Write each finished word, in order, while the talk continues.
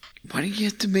Why do you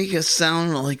have to make us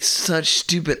sound like such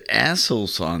stupid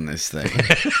assholes on this thing?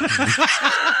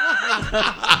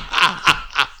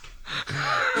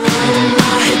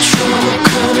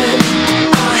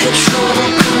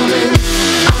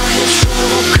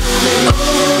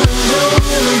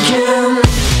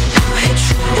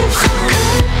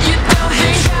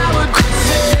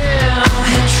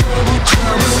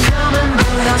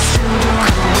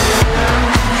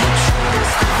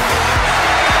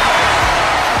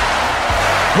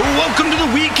 Welcome to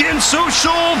the Weekend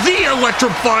Social, the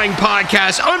electrifying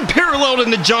podcast, unparalleled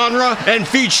in the genre, and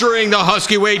featuring the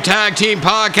Huskyweight Tag Team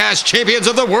Podcast Champions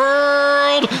of the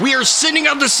World. We are sending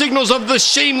out the signals of the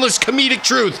shameless comedic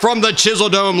truth from the Chisel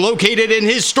Dome, located in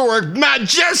historic,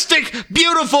 majestic,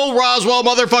 beautiful Roswell,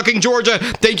 motherfucking Georgia.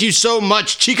 Thank you so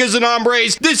much, chicas and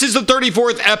hombres. This is the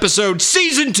 34th episode,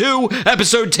 Season 2,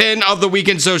 Episode 10 of the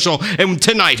Weekend Social. And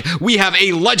tonight, we have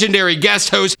a legendary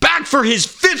guest host back for his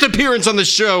 5th appearance on the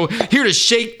show, here to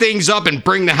shake things up and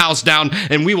bring the house down,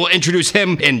 and we will introduce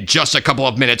him in just a couple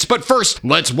of minutes. But first,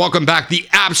 let's welcome back the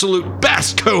absolute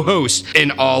best co-host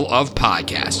in all of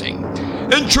podcasting.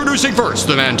 Introducing first,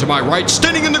 the man to my right,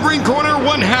 standing in the green corner,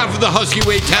 one half of the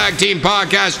Huskyweight Tag Team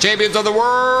Podcast Champions of the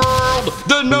World,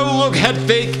 the no-look head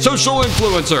fake social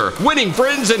influencer, winning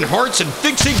friends and hearts and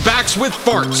fixing backs with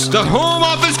farts, the home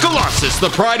office colossus, the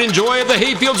pride and joy of the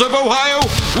hayfields of Ohio,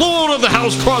 Lord of the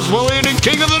House Croswellian and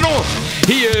King of the North.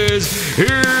 He is E-Money!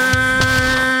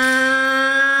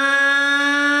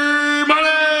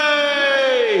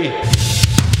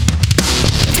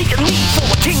 Take a knee for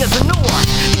a king of the north.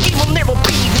 The game will never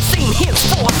be the same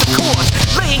henceforth, of course.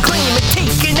 Laying claim and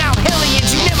taking out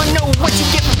hellions. You never know what you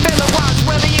get from fellow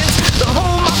Roswellians. The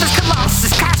home office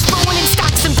colossus, cash flowing in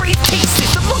stocks and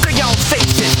briefcases. The look on y'all's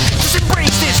faces. Just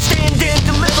embrace this, stand and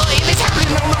deliver. And it's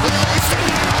happening on the real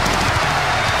estate.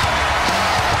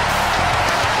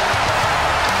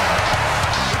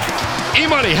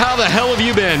 E-Money, how the hell have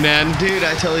you been, man? Dude,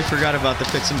 I totally forgot about the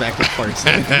fixing back with parts.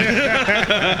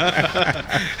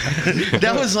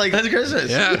 That was like, that's Christmas.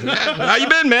 Yeah. How you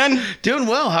been, man? Doing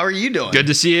well. How are you doing? Good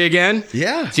to see you again.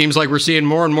 Yeah. Seems like we're seeing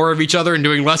more and more of each other and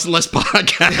doing less and less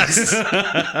podcasts.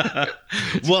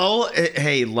 Well,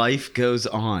 hey, life goes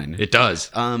on. It does.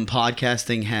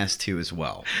 Podcasting has to as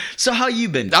well. So how you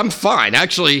been? I'm fine.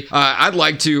 Actually, I'd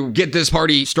like to get this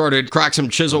party started, crack some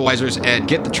chisel wisers, and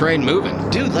get the train moving.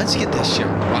 Dude, let's get this shit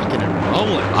rocking and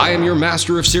rolling. I am your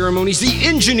master of ceremonies, the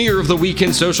engineer of the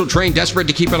Weekend Social train, desperate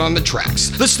to keep it on the tracks.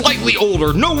 The slightly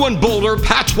older, no one bolder,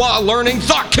 patois learning,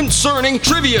 thought concerning,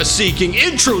 trivia seeking,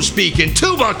 intro speaking,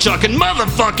 tuba chucking,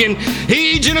 motherfucking,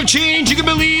 agent of change you can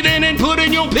believe in and put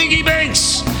in your piggy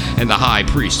banks. And the high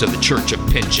priest of the church of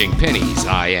pinching pennies,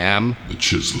 I am the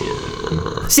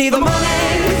Chiseler. See the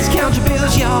money, count your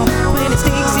bills, y'all. When it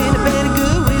stinks in a bed of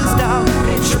Goodwill style.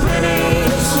 It's your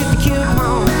pennies with the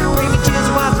coupon. Bring your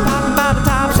chisel while it's popping by the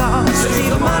tops off. See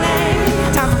the money,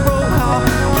 time for roll call.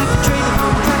 Keep the train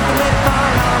on the track to let it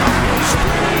fall off. It's your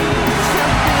pennies,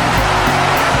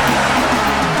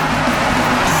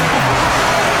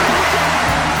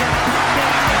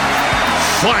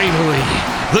 Finally,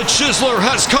 the Chiseler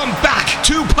has come back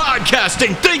to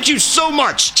podcasting. Thank you so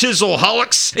much,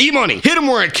 Chiselholics. E-Money, hit him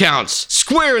where it counts.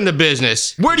 Square in the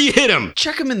business. Where do you hit him?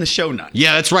 Check them in the show notes.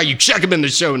 Yeah, that's right. You check them in the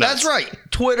show notes. That's right.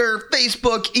 Twitter,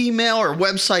 Facebook, email, or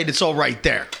website, it's all right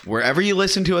there. Wherever you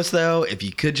listen to us, though, if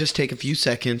you could just take a few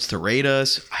seconds to rate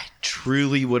us, I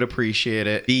truly would appreciate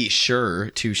it. Be sure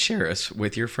to share us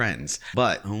with your friends,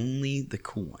 but only the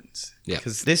cool ones. Yeah.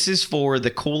 Because this is for the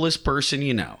coolest person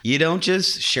you know. You don't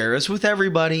just share us with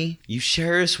everybody. You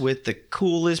share us with the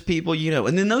coolest people you know.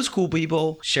 And then those cool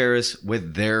people share us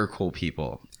with their cool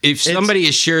people. If somebody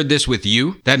has shared this with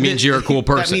you, that means you're a cool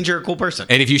person. That means you're a cool person.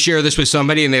 And if you share this with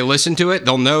somebody and they listen to it,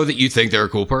 they'll know that you think they're a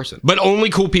cool person. But only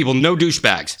cool people, no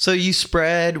douchebags. So you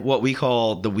spread what we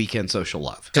call the Weekend Social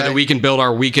love. So that we can build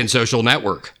our Weekend Social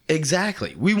network.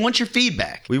 Exactly. We want your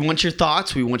feedback. We want your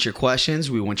thoughts. We want your questions.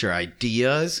 We want your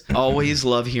ideas. Always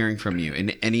love hearing from you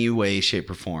in any way, shape,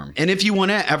 or form. And if you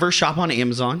want to ever shop on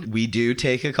Amazon, we do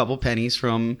take a couple pennies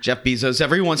from Jeff Bezos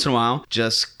every once in a while.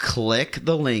 Just click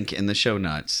the link in the show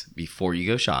notes before you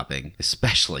go shopping,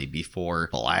 especially before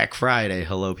Black Friday.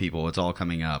 Hello, people. It's all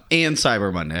coming up. And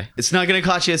Cyber Monday. It's not going to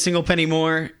cost you a single penny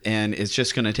more, and it's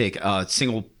just going to take a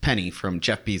single penny from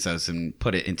Jeff Bezos and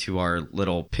put it into our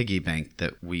little piggy bank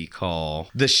that we call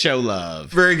the show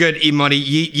love. Very good. E-money.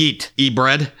 Yeet, yeet.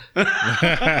 E-bread.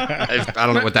 I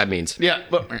don't know what that means. Yeah.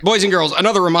 Boys and girls,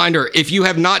 another reminder. If you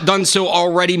have not done so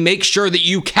already, make sure that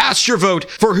you cast your vote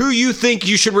for who you think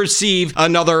you should receive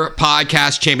another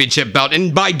podcast championship belt.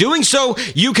 And by doing so,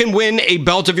 you can win a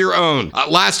belt of your own.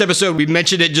 Last episode, we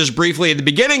mentioned it just briefly at the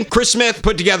beginning. Chris Smith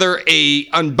put together a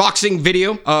unboxing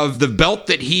video of the belt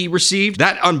that he received.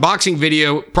 That unboxing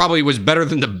video probably was better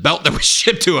than the belt that was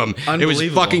shipped to him. It was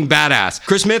fucking badass.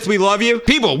 Chris Smith, we love you.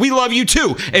 People, we love you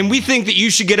too. And we think that you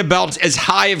should get a belt as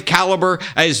high of caliber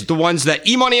as the ones that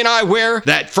E-Money and I wear,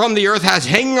 that From the Earth has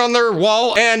hanging on their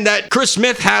wall, and that Chris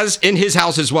Smith has in his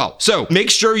house as well. So make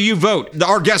sure you vote.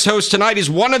 Our guest host tonight is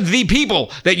one of the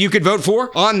people that you could vote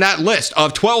for on that list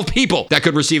of 12 people that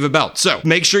could receive a belt. So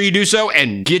make sure you do so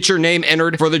and get your name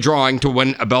entered for the drawing to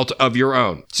win a belt of your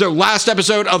own. So last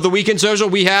episode of the Weekend Social,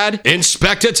 we had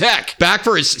Inspector Tech back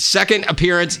for his second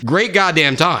appearance. Great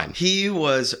goddamn time. He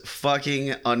was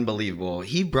fucking unbelievable.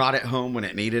 He brought it home when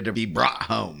it needed to be brought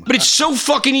home. But it's so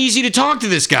fucking easy to talk to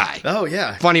this guy. Oh,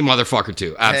 yeah. Funny motherfucker,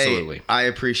 too. Absolutely. Hey, I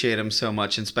appreciate him so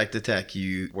much. Inspector Tech,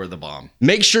 you were the bomb.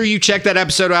 Make sure you check that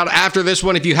episode out after this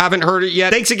one if you haven't heard it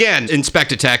yet. Thanks again,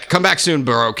 Inspector Tech. Come back soon,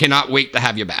 bro. Cannot wait to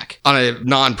have you back on a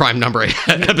non-prime number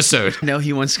episode. No,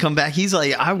 he wants to come back. He's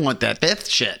like, I want that fifth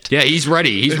shit. Yeah, he's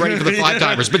ready. He's ready for the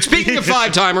five-timers. But speaking of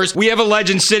five-timers, we have a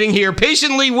legend sitting here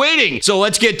patiently waiting. So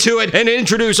let's get to it and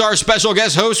introduce our special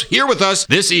guest host here with us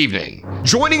this evening.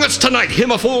 Joining us tonight,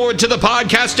 him forward to the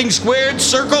podcasting squared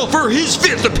circle for his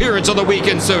fifth appearance on the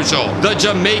Weekend Social. The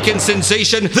Jamaican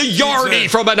sensation, the Yardie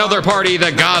from another party,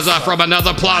 the Gaza from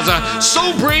another plaza.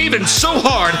 So brave and so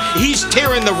hard, he's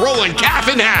tearing the rolling calf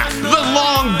in half. The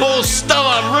long bull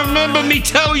Stella, remember me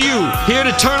tell you. Here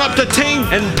to turn up the ting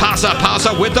and pasa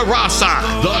with the rasa.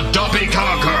 The Dumpy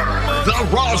Conqueror. The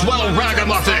Roswell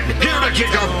Ragamuffin, here to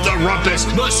kick up the rumpus,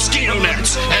 mosquito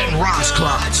nets, and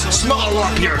Rosclots. Small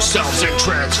up yourselves and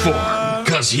transform,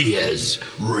 cause he is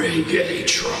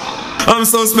Reggae-tron. I'm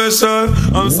so special,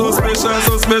 I'm so special,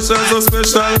 so special, so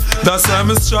special. That's why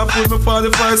I'm strapped with my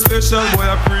 45 special. Boy,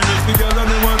 I bring it together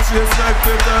and they want to chase like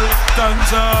petal.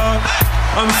 Tanja,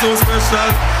 I'm so special,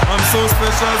 I'm so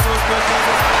special, so special, so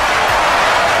special.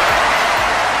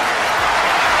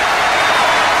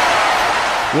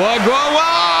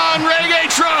 Wagwan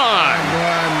Reggae-tron!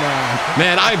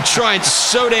 Man, I've tried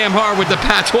so damn hard with the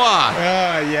patois.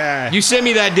 Oh, yeah. You sent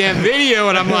me that damn video,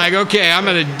 and I'm like, okay, I'm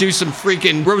gonna do some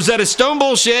freaking Rosetta Stone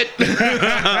bullshit.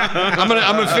 I'm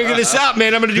gonna figure this out,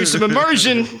 man. I'm gonna do some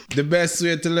immersion. The best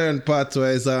way to learn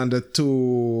patois is on the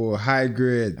 2 high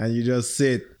grade, and you just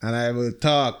sit, and I will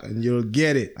talk, and you'll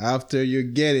get it. After you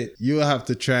get it, you have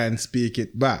to try and speak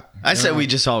it back. I said we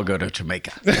just all go to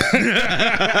Jamaica.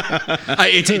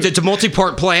 It's a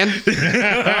multi-part plan.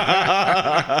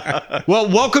 Well,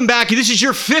 welcome back. This is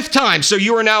your 5th time, so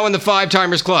you are now in the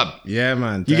 5-timers club. Yeah,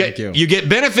 man. Thank you. You get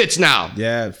benefits now.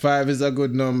 Yeah, 5 is a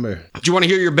good number. Do you want to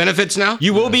hear your benefits now?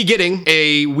 You will be getting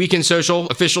a Weekend Social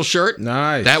official shirt.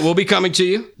 Nice. That will be coming to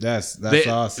you. That's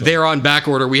awesome. They're on back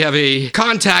order. We have a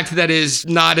contact that is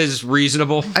not as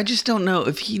reasonable. I just don't know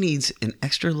if he needs an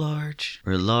extra large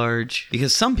or large,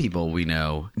 because some people we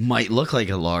know might look like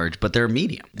a large, but they're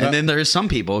medium. And then there's some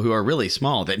people who are really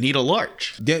small that need a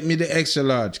large. Get me the extra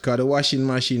large, because the washing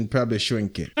machine probably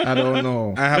shrink it. I don't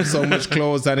know. I have so much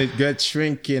clothes and it gets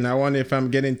shrinking. I wonder if I'm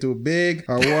getting too big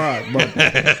or what. But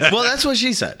well, that's what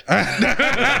she said.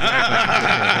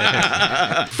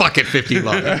 Fuck it, 50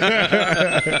 love.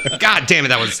 God damn it,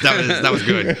 that was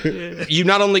good. You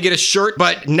not only get a shirt,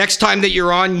 but next time that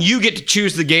you're on, you get to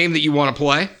choose the game that you want to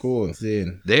play. cool.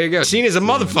 Scene. There you go. Seen as a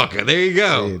motherfucker. There you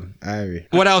go. Scene. Ivy.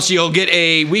 What else? You'll get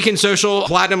a Weekend Social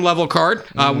platinum level card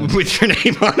with your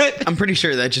name on it. I'm pretty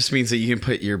sure that just means that you can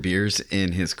put your beers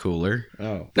in his cooler.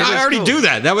 Oh. No, I already do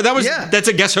that. That's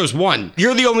a guest host 1.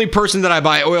 You're the only person that I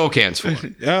buy oil cans for.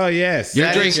 Oh, yes.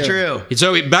 That is true.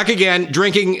 So back again,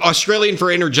 drinking Australian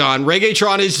for Energon.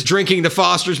 Reggae-tron is drinking the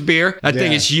Foster's beer. That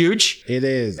thing is huge. It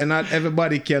is. And not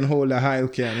everybody can hold a high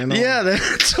can, you know? Yeah,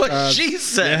 that's what she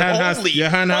said. Holy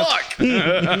fuck.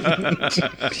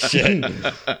 Shit.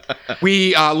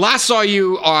 We last saw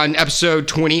you on episode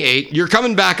 28. You're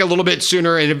coming back a little bit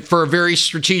sooner and for a very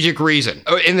strategic reason.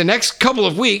 In the next couple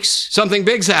of weeks, something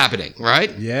big's happening,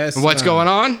 right? Yes. And what's going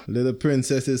on? Little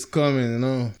princess is coming, you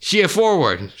know. She a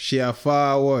forward. She a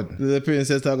forward. Little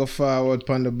princess I go forward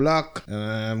on the block.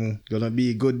 I'm gonna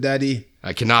be good daddy.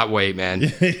 I cannot wait, man. I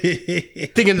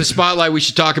think in the spotlight we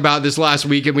should talk about this last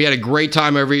weekend. We had a great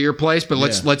time over at your place, but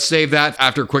let's save that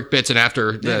after quick bits and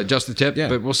after just the tip.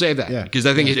 But we'll save that because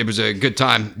I think it was a good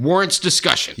time. Warrants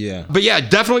discussion. Yeah. But yeah,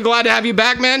 definitely glad to have you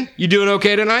back, man. You doing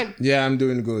okay tonight? Yeah, I'm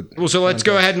doing good. Well, so let's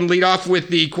go ahead and lead off with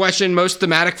the question most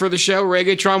thematic for the show.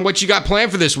 Reggaetron, what you got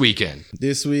planned for this weekend?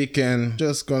 This weekend,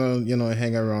 just gonna,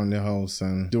 hang around the house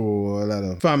and do a lot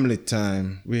of family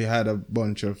time. We had a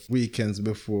bunch of weekends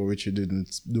before which we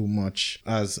didn't do much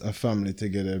as a family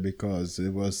together because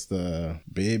it was the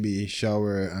baby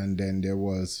shower and then there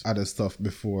was other stuff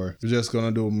before. We're just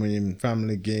gonna do a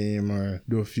family game or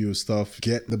do a few stuff,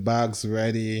 get the bags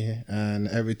ready and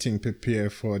everything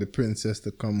prepared for the princess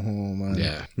to come home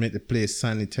and make the place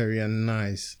sanitary and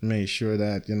nice. Make sure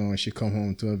that, she come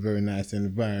home to a very nice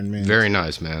environment. Very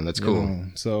nice, man. That's cool.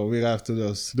 So we have to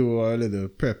just do a little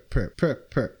prep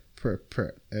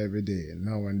every day,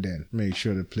 now and then. Make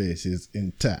sure the place is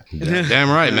intact. Damn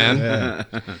right, man.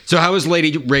 So how is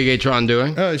Lady Reggaetron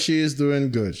doing? Oh, she is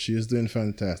doing good. She is doing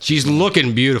fantastic. She's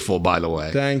looking beautiful, by the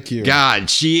way. Thank you. God,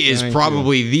 she is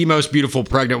probably the most beautiful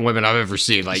pregnant woman I've ever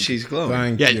seen. Like, she's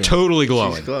glowing. Thank you. Totally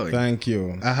glowing. She's glowing. Thank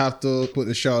you. I have to put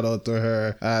a shout out to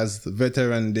her as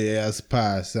Veteran Day has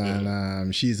passed,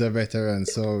 and she's a veteran,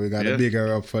 so we got to big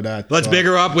her up for that. Let's big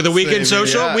her up with a weekend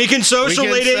social. Yeah. Weekend social,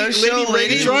 Weekend Lady social,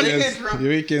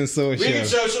 Reggaetron. Weekend social. Weekend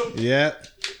social. Yeah.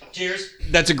 Cheers.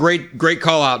 That's a great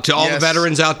call out to all the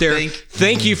veterans out there.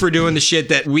 Thank you for doing the shit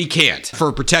that we can't,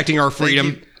 for protecting our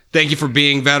freedom. Thank you for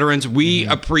being veterans. We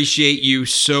appreciate you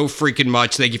so freaking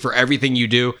much. Thank you for everything you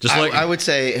do. I would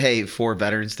say, hey, for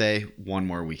Veterans Day, one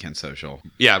more weekend social.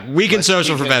 Yeah, weekend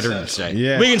social for Veterans Day.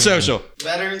 Yeah. Weekend social.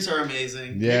 Veterans are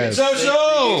amazing. Yes.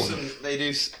 They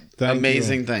do Thank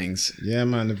amazing things. Yeah,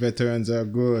 man, the veterans are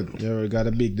good. Yeah, we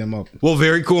gotta big them up. Well,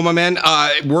 very cool, my man.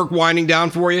 Work winding down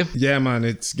for you? Yeah, man,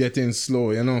 it's getting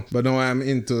slow, But now I'm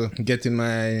into getting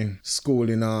my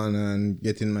schooling on and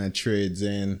getting my trades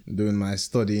in, doing my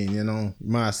studying,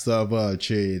 Master of all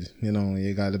trade,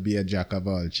 you gotta be a jack of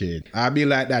all trade. I'll be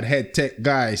like that head tech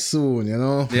guy soon,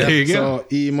 Yeah. There you go. So,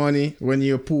 E-Money, when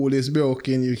your pool is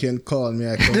broken, you can call me,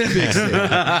 I can fix it.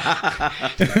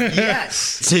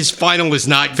 Yes. His final is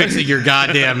not fixing your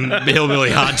goddamn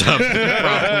hillbilly hot tub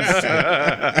problems.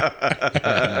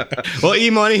 Well,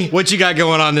 E-Money, what you got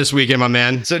going on this weekend, my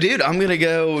man? So, dude, I'm going to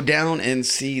go down and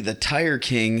see the Tire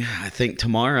King, I think,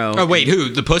 tomorrow. Oh, wait, who?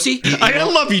 The pussy? I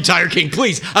love you, Tire King.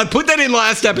 Please. I put that in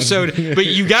last episode, but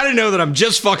you got to know that I'm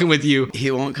just fucking with you. He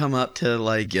won't come up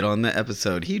to, get on the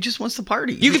episode. He just wants to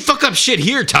party. You can fuck up shit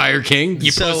here, Tire King,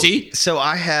 you pussy. So,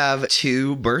 I have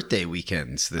 2 birthday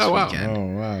weekends this weekend. Oh,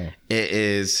 wow. It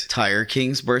is Tire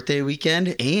King's birthday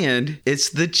weekend, and it's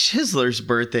the Chiseler's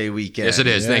birthday weekend. Yes, it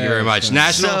is. Thank you very much.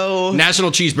 National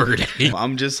Cheeseburger Day.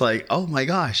 I'm just like, oh my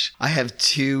gosh, I have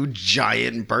 2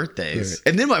 giant birthdays.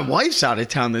 And then my wife's out of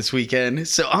town this weekend,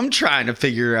 so I'm trying to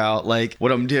figure out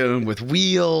what I'm doing with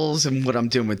Wheels and what I'm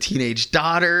doing with Teenage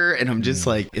Daughter, and I'm just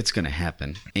like, it's gonna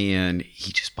happen. And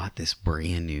he just bought this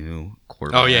brand new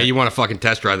Corvette. Oh yeah, you want to fucking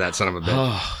test drive that son of a bitch.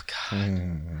 Oh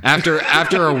god.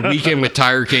 After a weekend with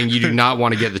Tire King, you do not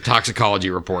want to get the toxicology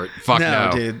report. Fuck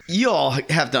no. Dude. You all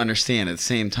have to understand at the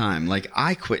same time,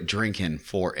 I quit drinking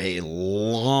for a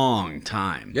long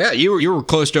time. Yeah, you were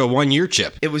close to a 1-year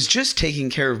chip. It was just taking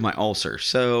care of my ulcer.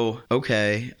 So,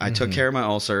 okay, I took care of my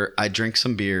ulcer. I drink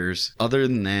some beers. Other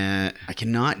than that, I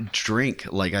cannot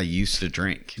drink like I used to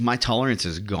drink. My tolerance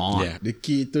is gone. Yeah. The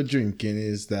key to drinking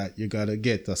is that you gotta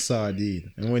get a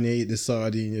sardine. And when you eat the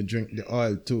sardine, you drink the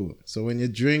oil too. So when you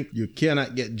drink, you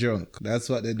cannot get drunk. That's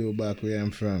what they do back where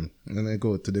I'm from. And then I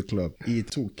go to the club,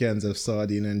 eat 2 cans of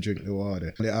sardine and drink the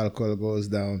water. The alcohol goes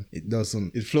down.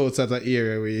 It floats at an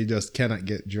area where you just cannot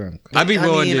get drunk.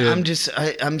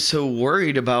 I'm so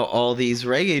worried about all these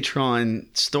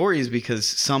Reggaetron stories because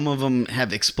some of them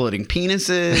have exploding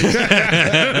penises.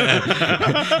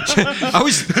 I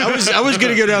was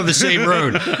gonna go down the same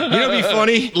road. It'd be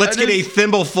funny? Let's get a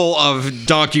thimbleful of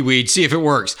donkey weed, see if it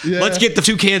works. Yeah. Let's get the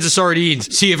 2 cans of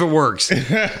sardines, see if it works.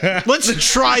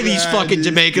 Let's try these fucking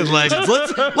Jamaican legends.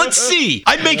 Let's see.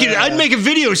 I'd make a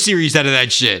video series out of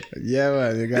that shit. Yeah,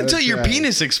 man. You gotta Until your try.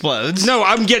 penis explodes. No,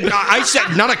 I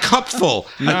said not a cupful,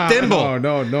 a thimble.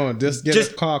 No. Just get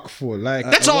a cork full.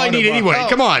 That's all I need anyway.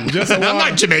 Come on. I'm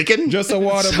not Jamaican. Just a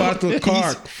water bottle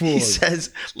cork full. He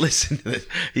says, listen to this.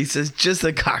 He says, just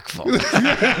a cockful.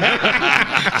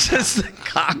 Just a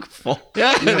cockful.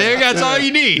 Yeah, that's all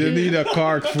you need. You need a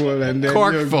cork full and then you're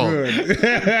Cork full. good.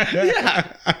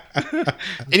 Yeah.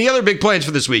 Any other big plans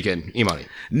for this weekend, E-Money?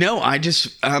 No, I'm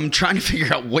trying to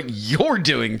figure out what you're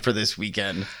doing for this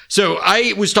weekend. So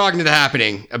I was talking to The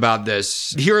Happening about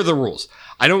this. Here are the rules.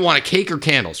 I don't want a cake or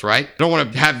candles, right? I don't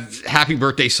want to have happy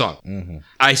birthday sung. Mm-hmm.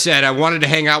 I said I wanted to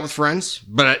hang out with friends,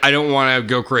 but I don't want to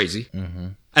go crazy. Mm-hmm.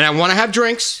 And I want to have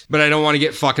drinks, but I don't want to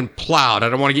get fucking plowed. I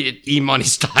don't want to get E-Money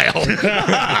style.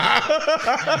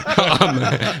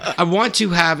 I want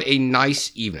to have a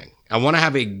nice evening. I want to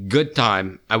have a good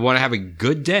time. I want to have a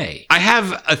good day. I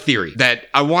have a theory that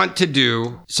I want to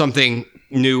do something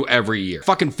new every year.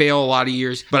 Fucking fail a lot of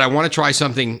years, but I want to try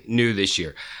something new this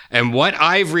year. And what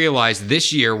I've realized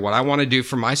this year, what I want to do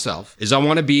for myself is I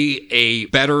want to be a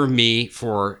better me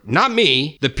for, not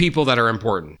me, the people that are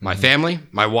important. My family,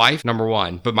 my wife, number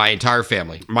one, but my entire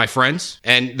family, my friends,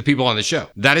 and the people on the show.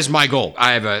 That is my goal.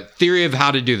 I have a theory of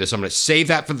how to do this. I'm going to save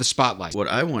that for the spotlight. What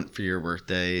I want for your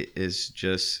birthday is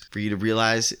just for you to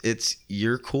realize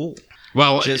you're cool.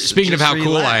 Well, speaking of how relax.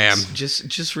 Cool I am.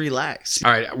 Just relax.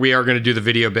 All right, we are going to do the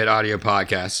Video Bit Audio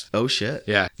Podcast. Oh, shit.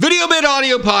 Yeah. Video Bit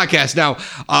Audio Podcast. Now,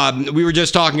 we were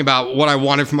just talking about what I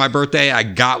wanted for my birthday. I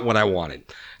got what I wanted.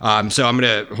 So I'm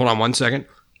going to, hold on one second.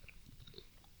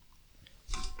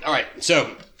 All right,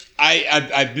 so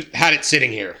I've had it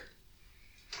sitting here.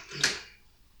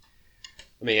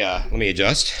 Let me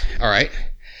adjust. All right.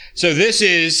 So this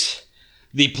is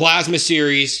the Plasma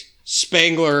Series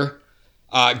Spangler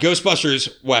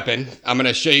Ghostbusters weapon. I'm going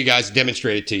to show you guys,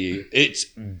 demonstrate it to you. It's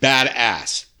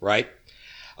badass, right?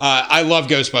 I love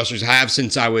Ghostbusters. I have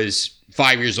since I was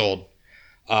 5 years old.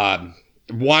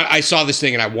 I saw this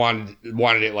thing and I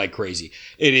wanted it like crazy.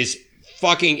 It is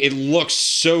fucking, it looks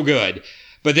so good.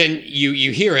 But then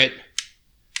you hear it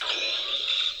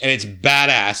and it's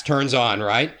badass, turns on,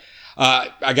 right?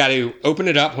 I got to open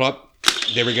it up. Hold up.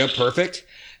 There we go. Perfect.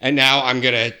 And now I'm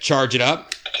going to charge it up.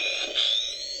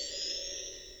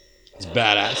 It's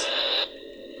badass.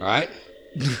 All right.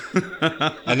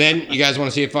 And then you guys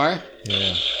want to see it fire?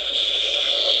 Yeah.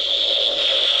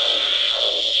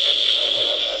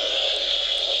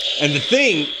 And the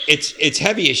thing, it's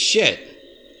heavy as shit.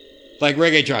 Like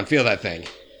Reggaetron, feel that thing.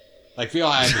 Like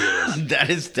feel how heavy it is. That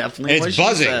is definitely And what it's she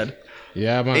buzzing. said.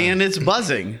 Yeah, man. And it's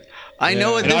buzzing. I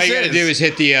know what And this all you is. gotta do is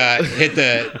hit the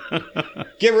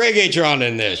get Reggaetron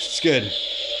in this. It's good.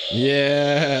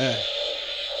 Yeah.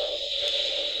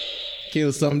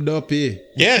 Kill some Duppy.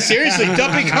 Yeah, seriously,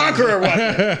 Duppy Conqueror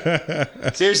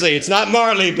weapon. Seriously, it's not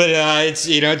Marley, but it's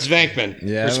it's Vankman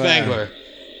Yeah, or Spangler.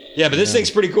 Yeah, but this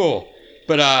thing's pretty cool.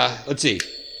 But let's see.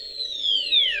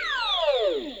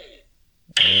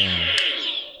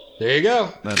 There you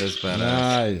go. That is badass.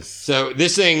 Nice. So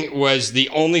this thing was the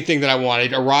only thing that I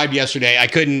wanted. Arrived yesterday. I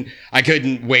couldn't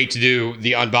wait to do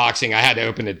the unboxing. I had to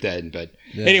open it then. But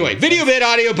anyway, Video Bit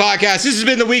Audio Podcast. This has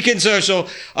been the Weekend Social.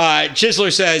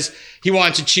 Chisler says he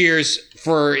wants a cheers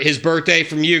for his birthday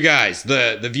from you guys,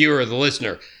 the viewer, the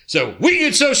listener. So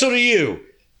Weekend Social to you.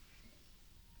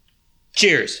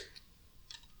 Cheers.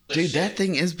 Dude, that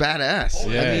thing is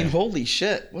badass. Yeah. I mean, holy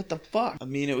shit. What the fuck? I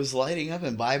mean, it was lighting up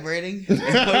and vibrating. And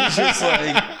I was just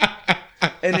like...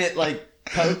 And it, like,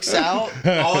 pokes out.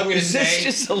 All I'm gonna Is this say.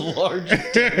 just a large...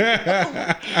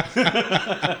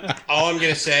 All I'm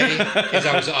gonna say is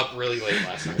I was up really late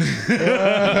last night.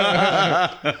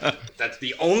 That's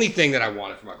the only thing that I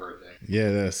wanted for my birthday.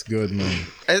 Yeah, that's good, man.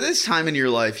 At this time in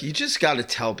your life, you just got to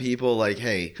tell people, like,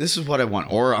 hey, this is what I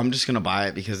want. Or I'm just going to buy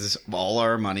it because it's all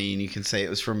our money. And you can say it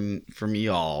was from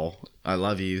y'all. I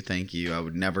love you. Thank you. I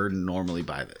would never normally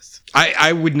buy this.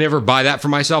 I would never buy that for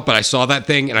myself, but I saw that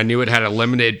thing and I knew it had a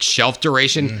limited shelf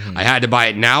duration. Mm-hmm. I had to buy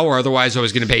it now, or otherwise I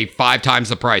was going to pay 5 times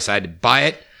the price. I had to buy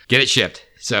it, get it shipped.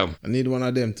 So I need one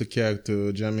of them to carry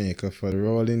to Jamaica for the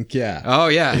rolling car. oh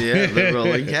yeah. Yeah, the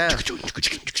rolling cap.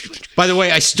 By the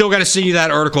way, I still got to send you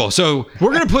that article. So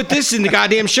we're going to put this in the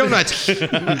goddamn show notes.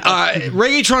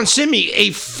 Reggaetron sent me a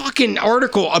fucking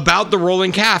article about the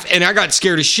rolling calf, and I got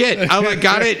scared as shit. I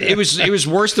got it. It was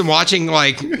worse than watching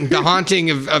like The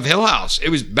Haunting of Hill House. It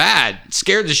was bad. It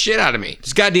scared the shit out of me.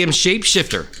 This goddamn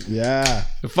shapeshifter. Yeah.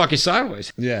 The fuck is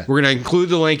sideways. Yeah. We're going to include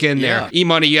the link in there. Yeah.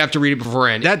 E-Money, you have to read it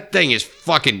beforehand. That thing is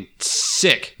fucking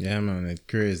sick. Yeah, man. It's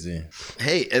crazy.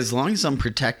 Hey, as long as I'm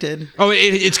protected, Oh,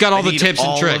 it's got all I the need tips and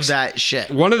all tricks. of that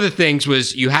shit. One of the things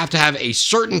was you have to have a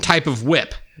certain type of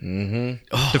whip to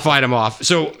fight them off.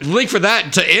 So link for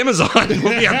that to Amazon will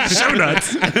be on the show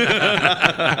notes.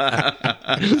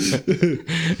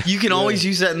 You can always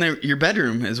use that in your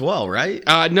bedroom as well, right?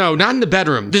 No, not in the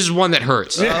bedroom. This is one that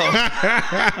hurts.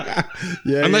 Yeah,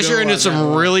 Unless you're into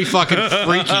some really fucking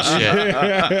freaky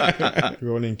shit.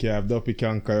 rolling cab, Duppy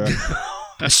Conqueror.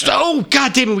 Oh,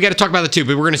 God damn it, we got to talk about that too,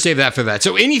 but we're going to save that for that.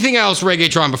 So anything else,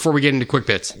 Reggaetron, before we get into quick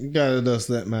bits? You gotta just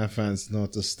let my fans know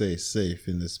to stay safe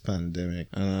in this pandemic.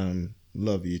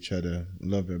 Love each other,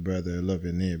 love your brother, love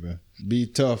your neighbor. Be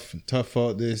tough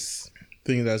out this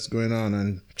thing that's going on,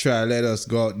 and try to let us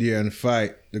go out there and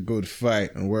fight the good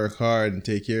fight and work hard and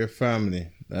take care of family.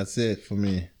 That's it for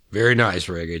me. Very nice,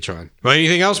 Reggaetron. Well,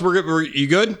 anything else? We're good. You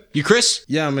good? You, Chris?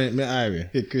 Yeah, me Irie.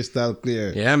 Hit crystal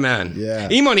clear. Yeah, man. Yeah.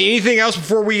 E-Money, anything else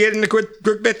before we get into quick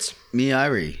bits? Me,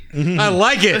 Irie. I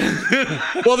like it.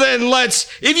 Well, then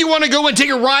if you want to go and take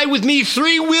a ride with me,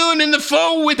 three-wheeling in the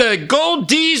foe with a gold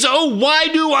D's, oh, why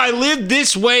do I live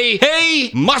this way?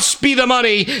 Hey, must be the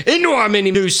money, into our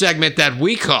mini news segment that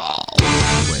we call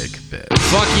Quick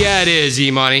Bits. Fuck yeah, it is,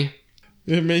 E-Money.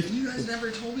 You guys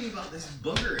never told me about this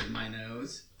booger in my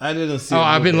nose. I didn't see. Oh,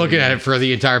 I've been looking at it for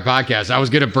the entire podcast. I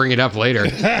was going to bring it up later.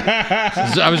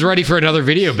 I was ready for another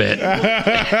video bit.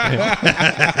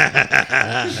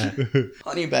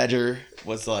 Honey Badger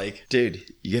was like, dude,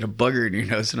 you get a booger in your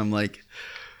nose. And I'm like,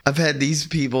 I've had these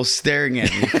people staring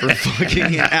at me for fucking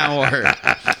an hour.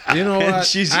 You know And what?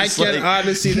 she's I just can like,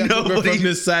 hardly see that booger nobody- from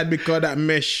this side because that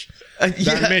mesh. That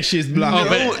yeah. mesh is blocked.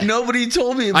 but- Nobody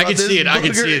told me about I can this see it. I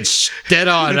can booger. see it dead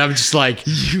on. I'm just like,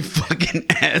 You fucking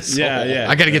asshole. Yeah.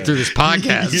 I got to get through this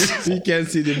podcast. You can't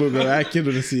see the booger. I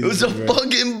couldn't see It was the a booger.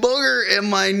 fucking booger in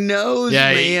my nose,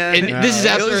 Yeah, man. and this is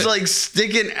after- It was like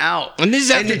sticking out. And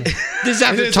this is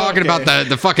after is talking okay. about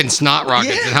the fucking snot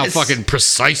rockets and how Yes. fucking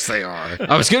precise they are.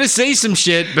 I was going to say some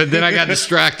shit, but then I got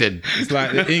distracted. It's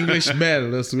like the English bell,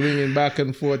 just ringing back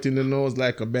and forth in the nose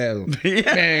like a bell.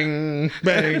 Bang,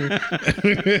 bang.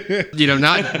 You know,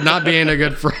 not being a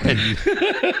good friend.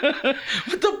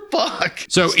 What the fuck?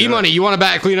 So, E-Money, you want to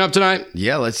back clean up tonight?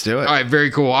 Yeah, let's do it. All right,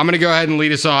 very cool. I'm going to go ahead and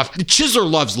lead us off. Chisler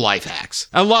loves life hacks.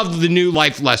 I love the new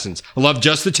life lessons. I love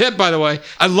Just the Tip, by the way.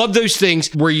 I love those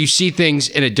things where you see things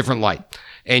in a different light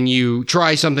and you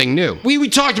try something new. We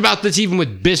talked about this even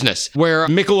with business, where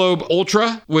Michelob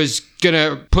Ultra was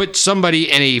gonna put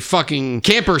somebody in a fucking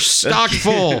camper stocked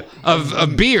full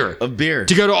of beer. Of beer.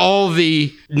 To go to all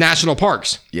the national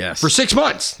parks. Yes. For 6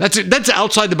 months. That's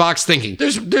outside the box thinking.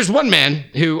 There's one man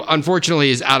who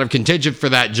unfortunately is out of contingent for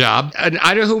that job. An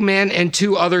Idaho man and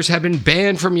 2 others have been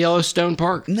banned from Yellowstone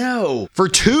Park. No. For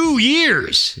 2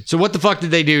 years. So what the fuck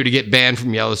did they do to get banned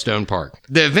from Yellowstone Park?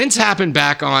 The events happened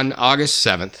back on August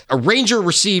 7th. A ranger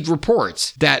received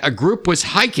reports that a group was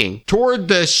hiking toward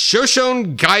the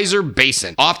Shoshone Geyser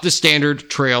Basin off the standard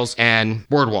trails and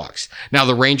boardwalks. Now,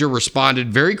 the ranger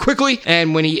responded very quickly,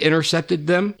 and when he intercepted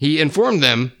them, he informed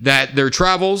them that their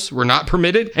travels were not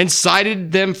permitted and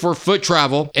cited them for foot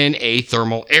travel in a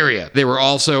thermal area. They were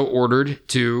also ordered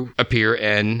to appear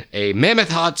in a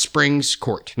Mammoth Hot Springs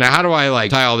court. Now, how do I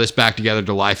tie all this back together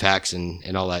to life hacks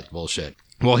and all that bullshit?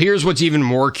 Well, here's what's even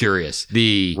more curious.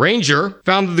 The ranger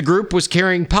found that the group was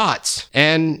carrying pots,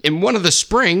 and in one of the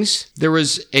springs, there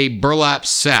was a burlap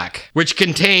sack, which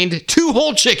contained 2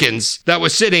 whole chickens that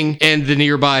was sitting in the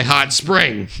nearby hot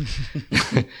spring.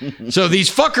 So these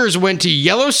fuckers went to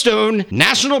Yellowstone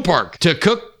National Park to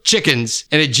cook chickens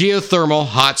in a geothermal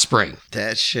hot spring.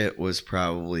 That shit was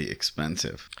probably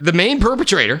expensive. The main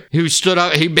perpetrator, who stood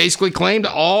up, he basically claimed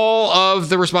all of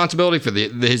the responsibility for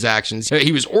his actions.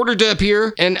 He was ordered to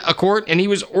appear in a court, and he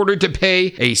was ordered to pay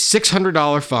a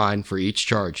 $600 fine for each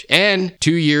charge and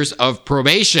 2 years of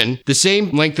probation. The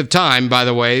same length of time, by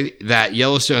the way, that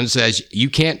Yellowstone says you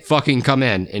can't fucking come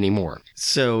in anymore.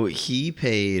 So he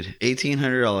paid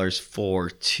 $1,800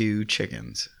 for 2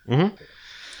 chickens. Mm-hmm.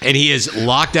 And he is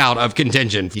locked out of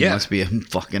contingent. He must be a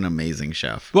fucking amazing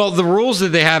chef. Well, the rules that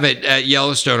they have at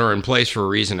Yellowstone are in place for a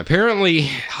reason. Apparently,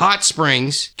 hot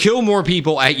springs kill more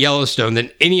people at Yellowstone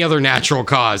than any other natural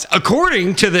cause,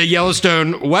 according to the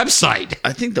Yellowstone website.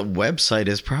 I think the website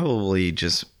is probably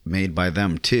just made by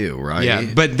them too, right? Yeah,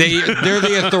 but they're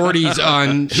the authorities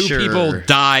on who Sure. people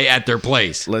die at their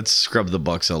place. Let's scrub the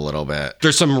books a little bit.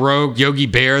 There's some rogue Yogi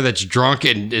Bear that's drunk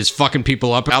and is fucking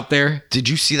people up out there. Did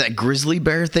you see that grizzly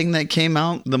bear thing that came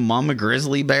out? The mama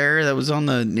grizzly bear that was on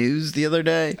the news the other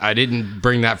day? I didn't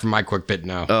bring that from my quick bit,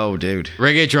 no. Oh, dude.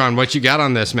 Reggaetron, what you got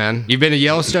on this, man? You been to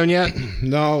Yellowstone yet?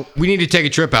 No. We need to take a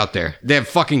trip out there. They have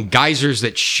fucking geysers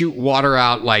that shoot water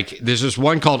out. There's this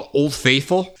one called Old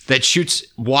Faithful that shoots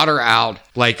water out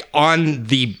on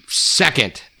the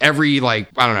second every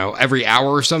every hour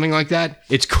or something like that.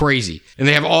 It's crazy. And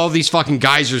they have all these fucking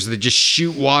geysers that just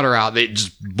shoot water out. They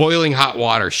just boiling hot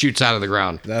water shoots out of the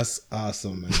ground. That's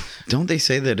awesome, man. Don't they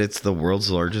say that it's the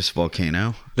world's largest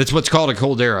volcano? That's what's called a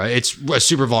caldera. It's a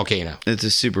super volcano. It's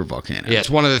a super volcano. Yeah, it's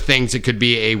one of the things that could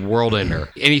be a world ender.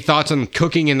 Any thoughts on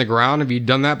cooking in the ground? Have you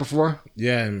done that before?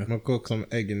 Yeah, I cook some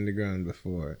egg in the ground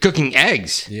before. Cooking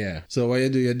eggs? Yeah. So what you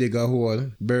do, you dig a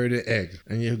hole, bury the egg,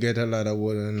 and you get a lot of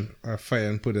wood or fire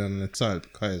and put it on the salt.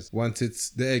 Because once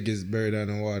the egg is buried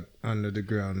under the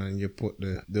ground, and you put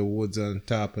the woods on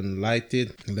top and light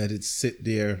it, let it sit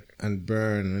there and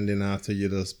burn, and then after you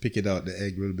just pick it out, the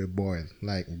egg will be boiled,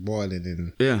 like boiling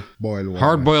in boiled water.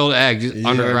 Hard-boiled eggs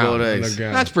underground. Hard-boiled eggs.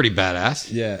 That's pretty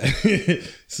badass. Yeah.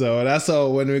 So that's how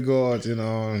when we go out,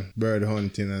 bird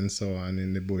hunting and so on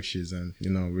in the bushes, and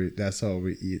that's how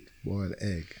we eat boiled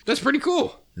egg. That's pretty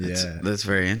cool. Yeah. That's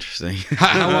very interesting.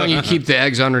 How long you keep the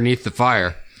eggs underneath the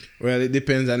fire? Well, it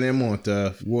depends on the amount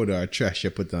of wood or trash you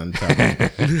put on top.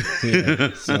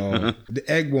 Yeah. So the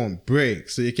egg won't break,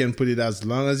 so you can put it as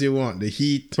long as you want. The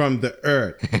heat from the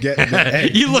earth get the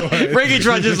egg.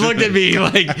 Reggaetron just looked at me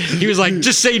like he was like,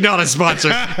 "Just say not a sponsor.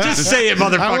 Just say it,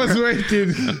 motherfucker." I was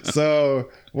waiting.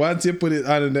 So once you put it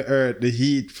under the earth, the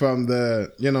heat from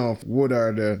the wood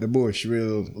or the bush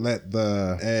will let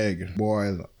the egg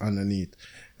boil underneath,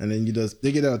 and then you just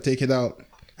take it out.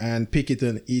 And pick it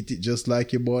and eat it just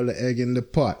like you boil the egg in the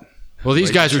pot. Well, these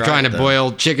guys were trying to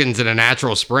boil chickens in a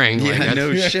natural spring. Yeah,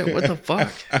 no shit. What the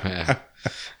fuck? Yeah.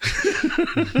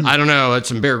 I don't know. That's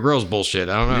some Bear Grylls bullshit.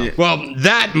 I don't know. Yeah. Well,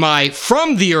 that, my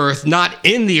from the earth, not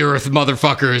in the earth,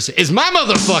 motherfuckers, is my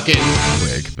motherfucking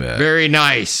Quick bet. Very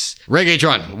nice.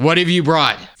 Reggaetron, what have you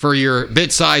brought for your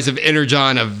bit size of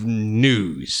Energon of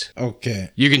news?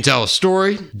 Okay. You can tell a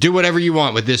story. Do whatever you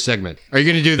want with this segment. Are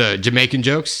you going to do the Jamaican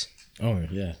jokes? Oh,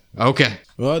 yeah. Okay.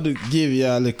 Well, to give you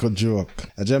a little joke.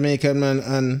 A Jamaican man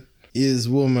and his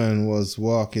woman was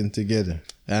walking together.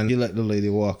 And he let the lady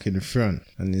walk in the front.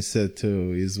 And he said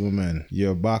to his woman,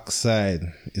 "Your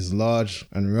backside is large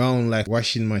and round like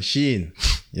washing machine."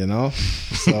 So the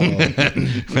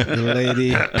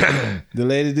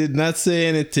lady did not say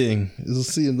anything. It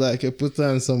seemed like he put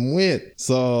on some weight.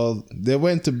 So they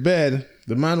went to bed.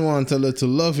 The man wanted a little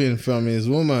loving from his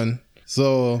woman.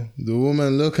 So the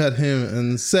woman looked at him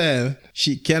and said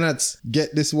she cannot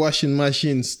get this washing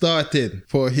machine started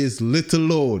for his little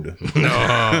load.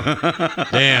 Oh,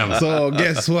 damn. So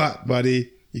guess what,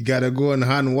 buddy? You gotta go and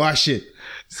hand wash it.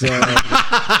 So you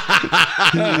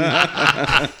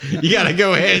gotta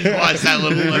go ahead and wash that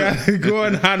little load. You gotta go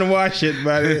and hand wash it,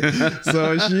 buddy.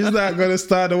 So she's not gonna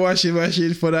start the washing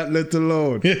machine for that little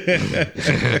load.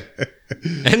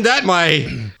 And that, my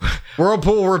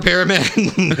whirlpool repairman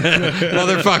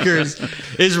motherfuckers,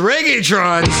 is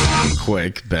Reggaetron's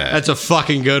Quick bet. That's a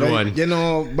fucking good one.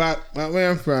 But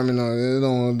where I'm from,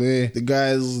 the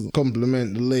guys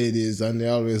compliment the ladies and they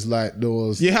always like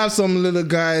those. You have some little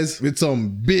guys with some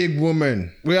big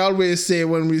women. We always say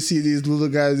when we see these little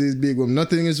guys, these big women,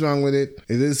 nothing is wrong with it.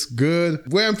 It is good.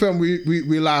 Where I'm from,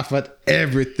 we laugh at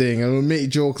everything and we make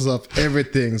jokes of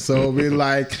everything. So we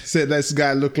say this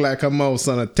guy look like a mouse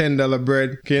on a $10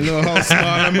 bread. Okay, you know how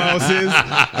small a mouse is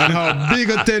and how big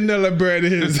a $10 bread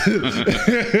is.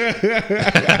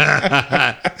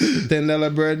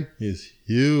 $10 bread is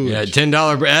huge. Yeah,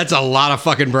 $10 bread. That's a lot of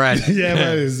fucking bread. Yeah,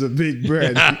 but it's a big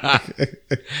bread.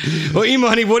 Well,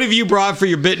 E-Money, what have you brought for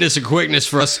your bitness and quickness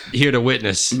for us here to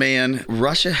witness? Man,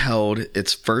 Russia held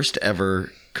its first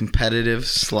ever competitive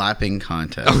slapping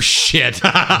contest. Oh, shit.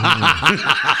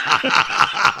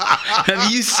 Have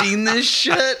you seen this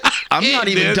shit? I'm not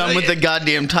even done with the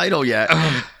goddamn title yet.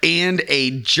 And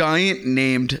a giant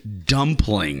named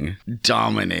Dumpling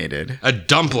dominated. A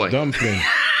dumpling? Dumpling.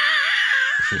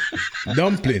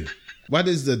 Dumpling. What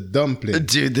is the dumpling?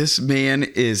 Dude, this man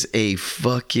is a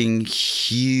fucking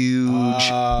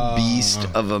huge beast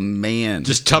of a man.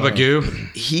 Just tub of goo?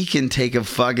 He can take a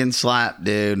fucking slap,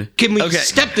 dude. Can we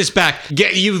step this back?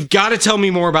 You've got to tell me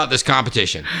more about this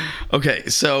competition. Okay,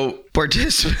 so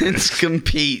participants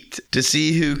compete to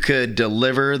see who could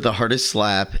deliver the hardest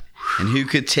slap and who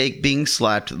could take being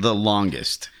slapped the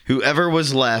longest. Whoever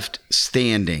was left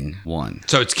standing won.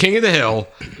 So it's King of the Hill,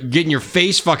 getting your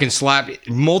face fucking slapped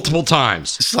multiple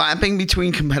times. Slapping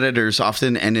between competitors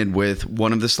often ended with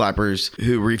one of the slappers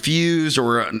who refused or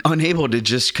were unable to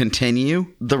just continue.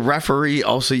 The referee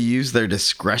also used their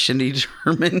discretion to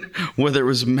determine whether it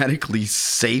was medically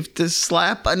safe to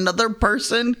slap another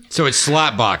person. So it's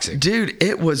slap boxing. Dude,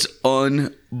 it was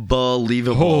unreal.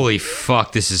 unbelievable. Holy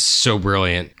fuck, this is so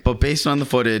brilliant. But based on the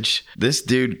footage, this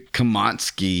dude,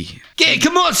 Kamotsky, Yeah,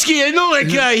 Kamotsky, I know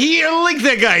that guy. I like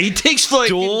that guy. He takes flight.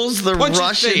 duels the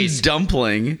Russian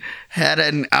Dumpling, had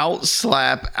an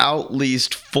out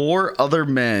least 4 other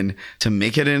men to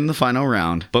make it in the final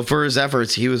round. But for his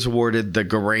efforts, he was awarded the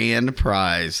grand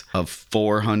prize of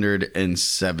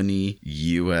 $470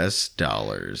 US.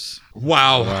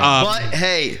 Wow. But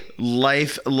hey,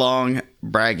 lifelong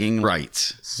bragging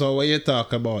rights. So when you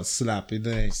talk about slap,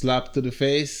 slap to the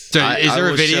face. So is there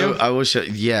a video? I will show.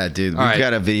 Yeah, dude, we've right.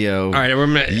 got a video. All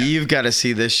right, You've got to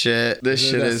see this shit. This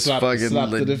shit is fucking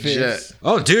legit.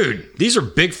 Oh, dude, these are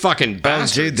big fucking Oh,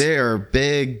 bastards. dude, they are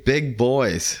big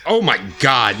boys. Oh my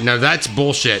god, no, that's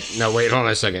bullshit. No, wait, hold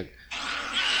on a second.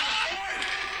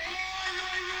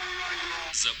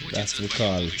 That's what we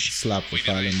call slap. We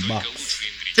call them box.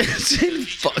 It's in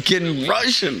fucking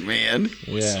Russian, man.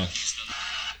 Yeah.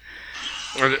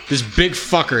 This big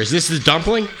fucker. Is this the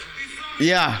dumpling?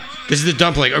 Yeah. This is the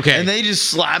dumpling. Okay. And they just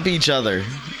slap each other.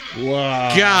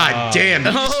 Wow. God damn.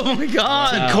 Oh my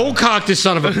god. Cold cocked this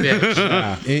son of a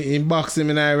bitch. In box him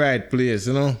in the right place,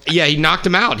 you know? Yeah, he knocked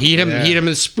him out. He hit him in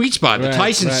the sweet spot, the Right,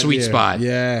 Tyson right sweet there. spot.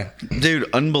 Yeah.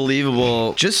 Dude,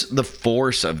 unbelievable. Just the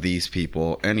force of these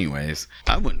people. Anyways,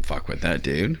 I wouldn't fuck with that,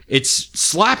 dude. It's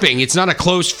slapping. It's not a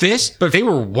closed fist, but they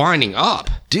were winding up.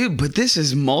 Dude, but this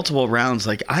is multiple rounds.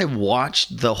 Like, I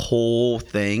watched the whole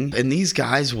thing, and these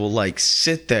guys will, like,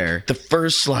 sit there. The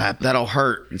first slap, that'll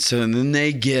hurt. And so then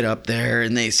they get up there,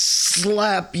 and they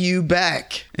slap you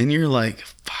back. And you're like,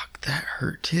 fuck, that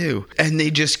hurt too. And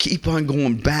they just keep on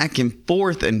going back and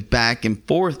forth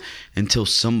until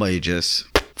somebody just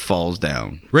falls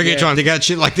down. Reggaeton, they got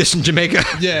shit like this in Jamaica?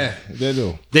 Yeah, they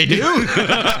do. They do?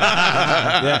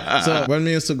 Yeah. So when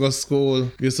we used to go to school,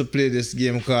 we used to play this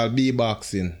game called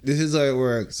B-boxing. This is how it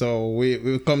works. So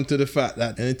we come to the fact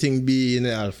that anything B in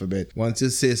the alphabet, once you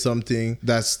say something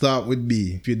that start with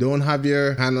B, if you don't have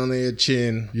your hand on your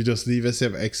chin, you just leave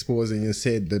yourself exposed and you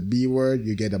say the B word,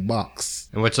 you get a box.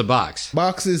 And what's a box?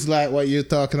 Box is like what you're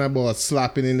talking about,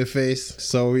 slapping in the face.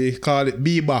 So we call it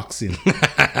B-boxing.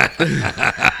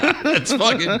 That's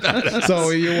fucking badass. So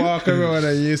when you walk around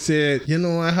and you say, you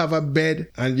know, I have a bed,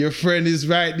 and your friend is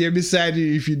right there beside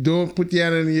you. If you don't put your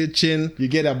hand on your chin, you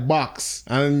get a box.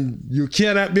 And you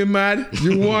cannot be mad.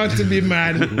 You want to be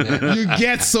mad. You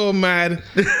get so mad.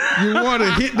 You want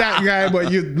to hit that guy,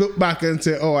 but you look back and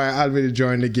say, oh, I already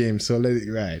joined the game, so let it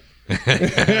ride.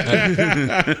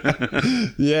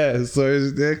 Yeah, so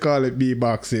they call it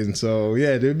B-boxing. So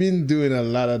yeah, they've been doing a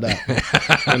lot of that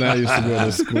when I used to go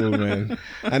to school, man.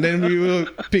 And then we will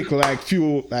pick like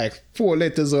 4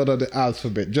 letters out of the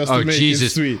alphabet just to make it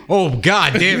sweet. Oh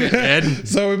god damn it, Ed.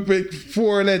 So we pick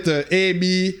 4 letters: A,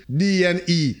 B, D, and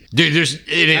E. Dude,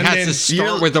 it has to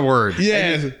start with the word.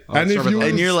 Yeah, and if you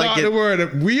you're start like the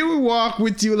word, we will walk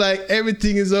with you like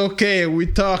everything is okay. We're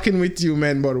talking with you,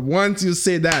 man. But once you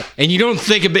say that, And you don't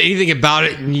think about anything about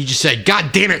it, and you just say,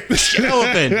 God damn it,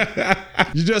 elephant.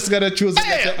 you just gotta choose a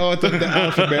letter out of the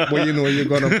alphabet where you know you're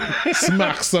gonna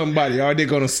smack somebody, or they're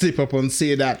gonna slip up and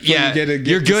say that. Yeah,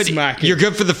 you're good. You're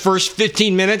good for the first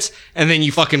 15 minutes, and then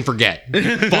you fucking forget.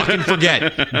 Fucking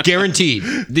forget. Guaranteed.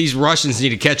 These Russians need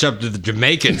to catch up to the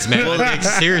Jamaicans, man. Like,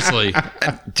 seriously.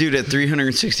 Dude, at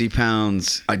 360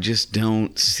 pounds, I just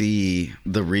don't see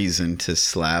the reason to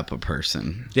slap a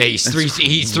person. Yeah, he's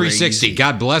 360.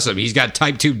 God bless him. He's got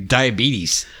type 2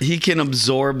 diabetes. He can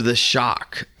absorb the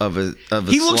shock of a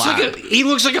He slap.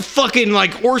 looks like a fucking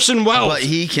like Orson Welles. But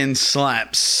he can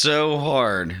slap so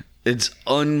hard. It's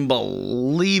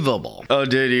unbelievable. Oh,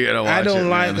 dude, you gotta watch it. I don't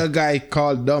like man. a guy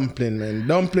called Dumpling, man.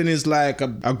 Dumpling is like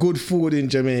a good food in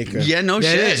Jamaica. Yeah, no Yeah,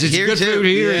 shit. it is. It's Here good too. food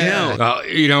here. Yeah. Yeah.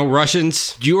 You know,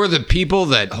 Russians, you are the people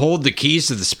that hold the keys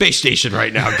to the space station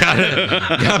right now.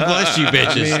 God bless you,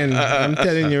 bitches. Man, I'm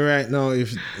telling you right now,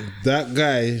 if that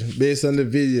guy, based on the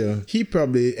video, he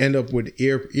probably end up with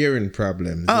hearing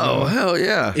problems. Oh, hell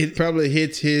yeah. It probably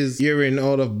hit his hearing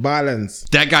out of balance.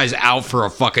 That guy's out for a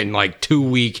fucking like 2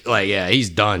 week. Like, yeah, he's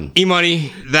done.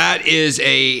 E-Money, that is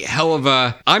a hell of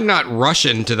a. I'm not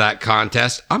rushing to that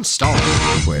contest. I'm stalling.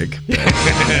 Quick.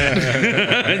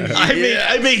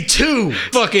 I made 2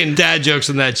 fucking dad jokes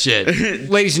on that shit.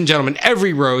 Ladies and gentlemen,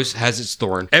 every rose has its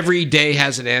thorn. Every day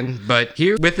has an end. But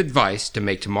here with advice to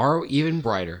make tomorrow even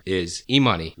brighter is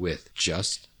E-Money with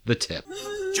just the tip.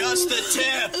 Just the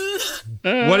tip.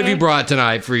 What have you brought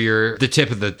tonight for the tip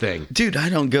of the thing? Dude, I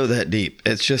don't go that deep.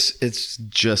 It's just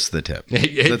the tip.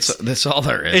 That's all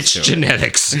there is. It's to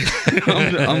genetics.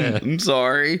 I'm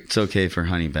sorry. It's okay for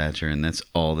Honey Badger, and that's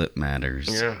all that matters.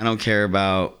 Yeah. I don't care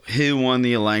about who won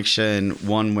the election,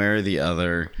 one way or the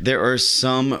other. There are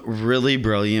some really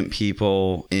brilliant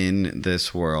people in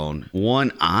this world.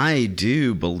 One I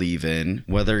do believe in,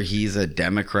 whether he's a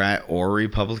Democrat or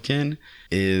Republican,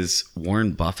 is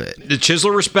Warren Buffett. The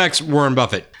Chisler respects Warren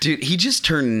Buffett. Dude, he just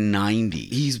turned 90.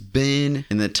 He's been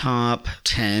in the top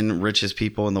 10 richest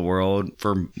people in the world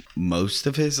for most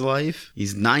of his life.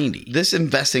 He's 90. This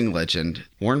investing legend,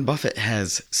 Warren Buffett,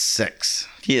 has 6.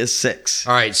 He has 6.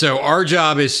 All right, so our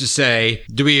job is to say,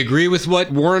 do we agree with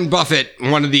what Warren Buffett,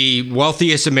 one of the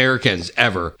wealthiest Americans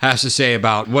ever, has to say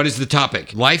about what is the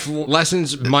topic? Life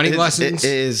lessons, money lessons?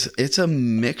 It's a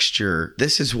mixture.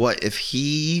 This is what, if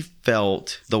he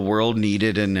felt the world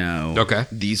needed to know. Okay.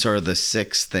 These are the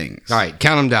 6 things. All right,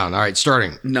 count them down. All right,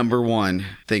 starting. Number 1,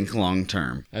 think long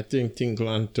term. I think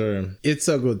long term. It's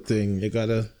a good thing. You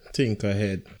gotta think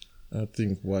ahead. I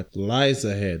think what lies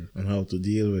ahead and how to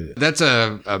deal with it. That's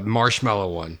a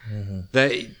marshmallow one.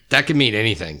 Mm-hmm. That could mean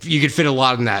anything. You could fit a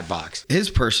lot in that box. His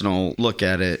personal look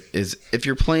at it is, if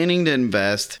you're planning to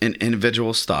invest in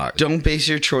individual stock, don't base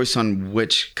your choice on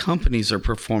which companies are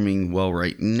performing well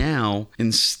right now.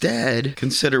 Instead,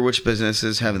 consider which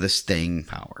businesses have the staying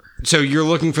power. So you're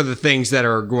looking for the things that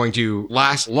are going to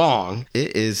last long.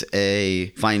 It is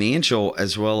a financial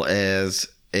as well as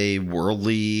a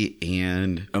worldly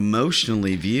and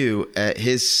emotionally view at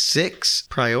his 6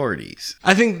 priorities.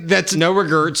 I think that's no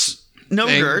regrets. No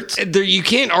regrets. You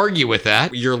can't argue with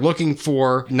that. You're looking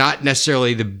for not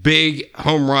necessarily the big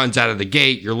home runs out of the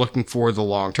gate. You're looking for the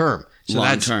long term. So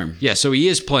long term. Yeah, so he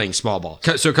is playing small ball.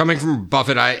 So coming from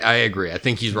Buffett, I agree. I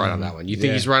think he's right on that one. You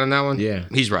think he's right on that one? Yeah.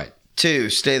 He's right. 2,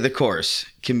 stay the course.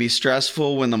 Can be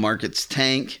stressful when the markets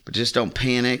tank, but just don't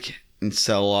panic and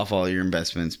sell off all your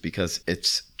investments because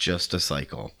it's just a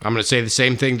cycle. I'm going to say the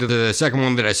same thing to the second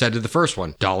one that I said to the first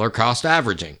one. Dollar cost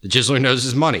averaging. The Chisler knows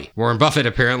his money. Warren Buffett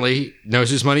apparently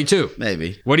knows his money too.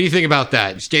 Maybe. What do you think about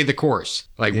that? Stay the course.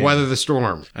 Weather the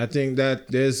storm. I think that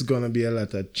there's going to be a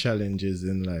lot of challenges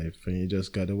in life and you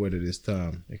just got to weather this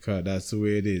storm because that's the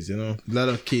way it is, you know. A lot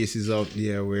of cases out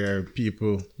there where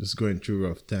people just going through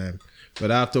rough time. But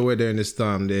after weathering the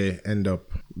storm, they end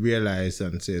up realize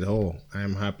and said, oh,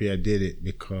 I'm happy I did it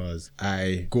because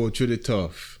I go through the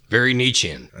tough. Very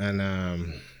Nietzschean. And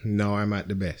now I'm at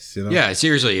the best, you know? Yeah,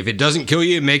 seriously. If it doesn't kill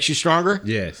you, it makes you stronger.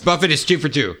 Yes. Buffett is 2 for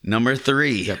 2. Number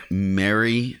 3,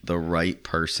 marry the right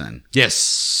person.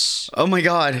 Yes. Oh my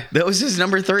God. That was his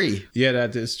number 3. Yeah,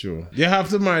 that is true. You have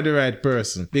to marry the right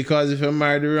person because if you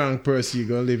marry the wrong person, you're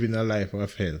going to live in a life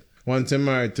of hell. Once you're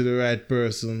married to the right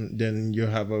person, then you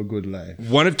have a good life.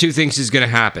 One of 2 things is going to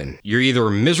happen. You're either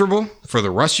miserable for the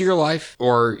rest of your life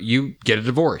or you get a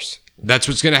divorce. That's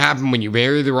what's going to happen when you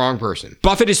marry the wrong person.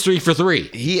 Buffett is 3 for 3.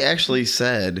 He actually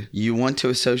said you want to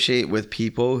associate with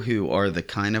people who are the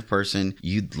kind of person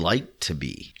you'd like to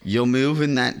be. You'll move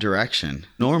in that direction.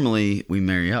 Normally, we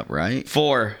marry up, right?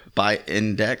 4, buy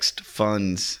indexed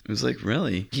funds. It was like,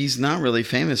 really? He's not really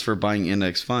famous for buying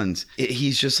index funds.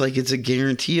 He's just like, it's a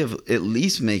guarantee of at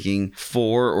least making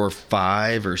 4 or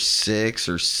 5 or 6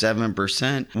 or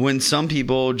 7%. When some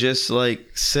people just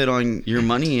like sit on your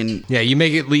money and... Yeah, you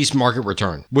make at least market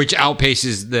return, which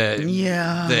outpaces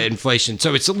the inflation.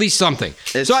 So it's at least something.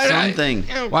 It's so something.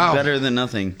 Wow. Better than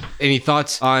nothing. Any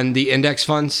thoughts on the index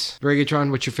funds, Regatron?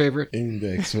 What's your favorite?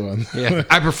 Index one. Yeah,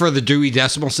 I prefer the Dewey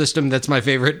Decimal System. That's my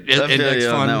favorite index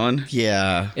fund. On that one.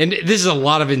 Yeah. And this is a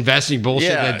lot of investing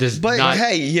bullshit that does but not...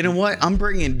 hey, you know what? I'm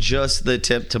bringing just the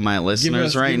tip to my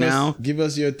listeners now. Give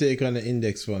us your take on the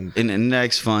index fund. An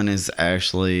index fund is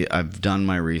actually, I've done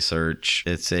my research.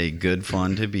 It's a good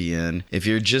fund to be in. If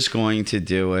you're just going to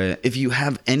do it, if you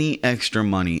have any extra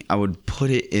money, I would put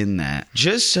it in that.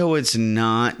 Just so it's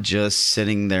not just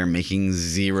sitting there making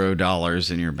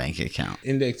 $0 in your bank account.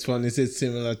 Index fund, is it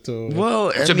similar to...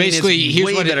 Well, So basically,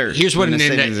 here's what an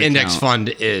index fund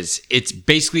is. It's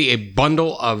basically a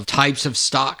bundle of types of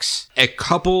stocks, a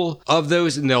couple of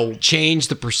those, and they'll change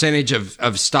the percentage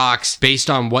of stocks based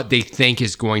on what they think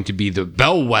is going to be the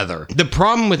bellwether. The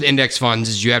problem with index funds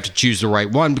is you have to choose the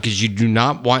right one because you do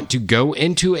not want to go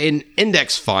into an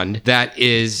index fund that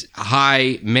is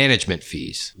high management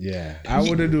fees. Yeah. I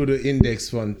wouldn't do the index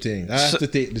fund thing. I have to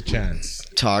take the chance.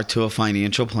 talk to a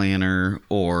financial planner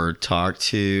or talk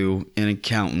to an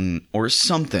accountant or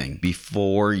something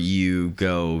before you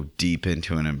go deep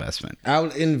into an investment.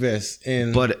 I'll invest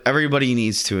in. But everybody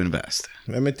needs to invest.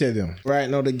 Let me tell you, right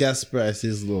now the gas price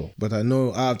is low, but I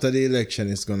know after the election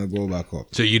it's gonna go back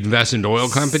up. So you'd invest in oil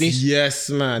companies? Yes,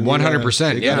 man.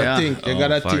 100%. You Yeah.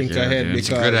 gotta think ahead dude. because It's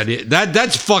a good idea.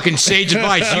 That's fucking sage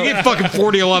advice. You get fucking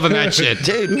 4011 that shit.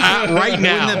 Dude, right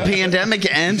now. When the pandemic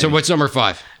ends. So what's number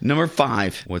 5? Number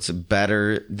 5, what's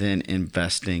better than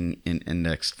investing in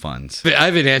indexed funds? I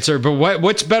have an answer, but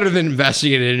what's better than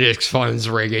investing in index funds,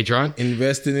 Reggaetron?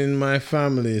 investing in my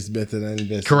family is better than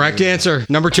investing. Correct in answer.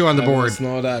 Number 2 on the board.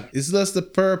 Know that it's just the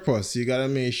purpose. You gotta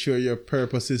make sure your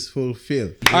purpose is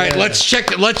fulfilled. All right, let's check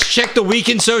the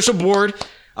weekend social board.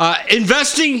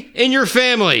 Investing in your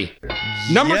family.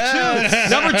 Number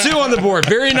 2 on the board.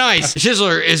 Very nice.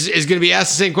 Chisler is going to be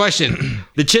asked the same question.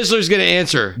 The Chisler is going to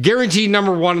answer. Guaranteed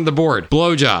number 1 on the board.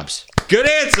 Blowjobs. Good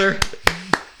answer.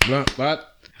 But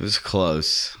It was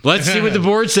close. Let's see what the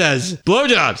board says.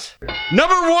 Blowjobs.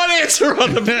 Number 1 answer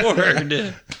on the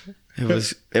board.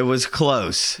 It was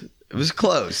close. It was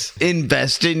close.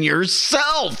 Invest in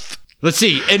yourself. Let's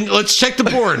see, and let's check the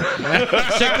board.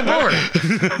 Let's check the board.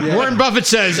 Warren Buffett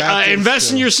says,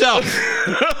 invest in yourself.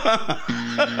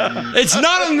 It's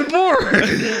not on the board.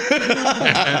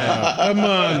 come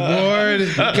on, board.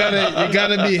 You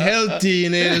gotta be healthy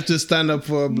in order to stand up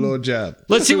for a blowjob.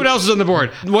 Let's see what else is on the board.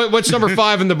 What's number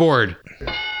 5 on the board?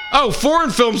 Oh,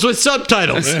 foreign films with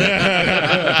subtitles.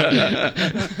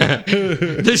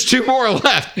 There's 2 more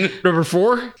left. Number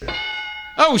 4.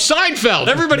 Oh, Seinfeld.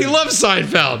 Everybody loves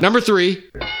Seinfeld. Number 3.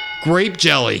 Grape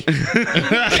jelly.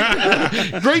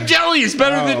 Grape jelly is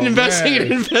better than investing in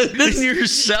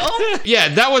yourself? Yeah,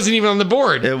 that wasn't even on the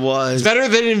board. It was. It's better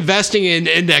than investing in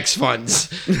index funds.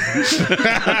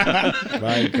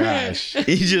 My gosh.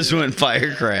 He just went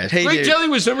fire crash. Hey, Grape dude. jelly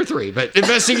was number 3, but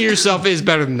investing in yourself is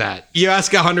better than that. You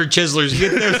ask 100 chiselers,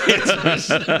 you get those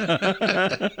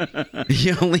answers.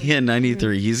 He only had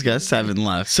 93. He's got 7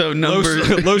 left. So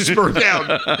Low spur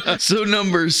down. So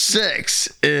number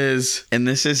 6 is, and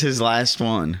this is his last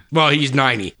one. Well, he's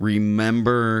 90.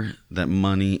 Remember that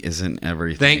money isn't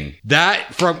everything.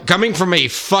 Coming from a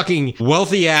fucking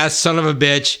wealthy ass son of a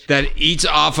bitch that eats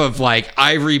off of like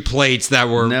ivory plates that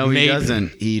were No, made. he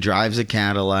doesn't. He drives a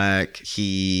Cadillac.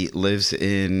 He lives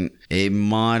in a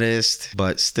modest,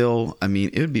 but still, I mean,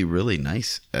 it would be really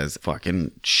nice as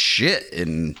fucking shit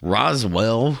in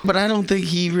Roswell. But I don't think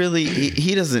he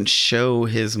doesn't show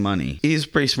his money. He's a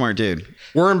pretty smart dude.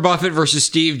 Warren Buffett versus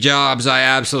Steve Jobs. I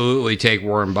absolutely take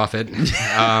Warren Buffett.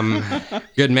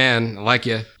 Good man. I like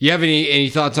you. You have any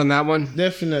thoughts on that one?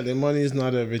 Definitely, money is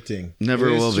not everything. Never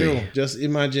It is will be. true. Just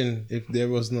imagine if there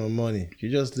was no money.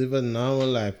 You just live a normal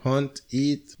life. Hunt,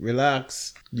 eat,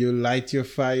 relax. You light your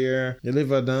fire. You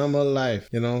live a normal life,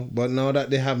 you know. But now that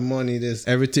they have money,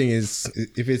 everything is,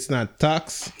 if it's not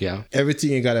tax, Yeah. everything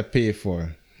you gotta pay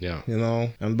for. Yeah. You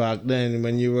know, and back then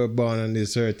when you were born on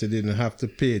this earth, you didn't have to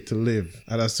pay to live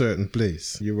at a certain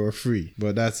place. You were free.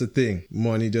 But that's the thing.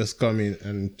 Money just come in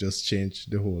and just change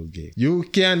the whole game. You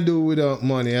can't do without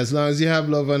money. As long as you have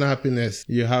love and happiness,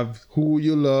 you have who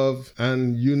you love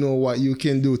and you know what you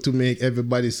can do to make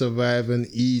everybody survive and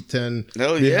eat and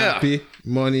be happy.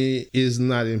 Money is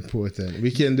not important.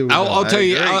 We can do without. I'll tell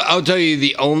you. I'll tell you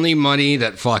the only money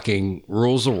that fucking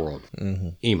rules the world.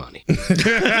 E-money.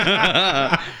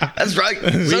 That's right. We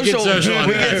get social on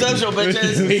that.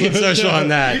 bitches. We get social on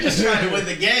that. You're just trying to win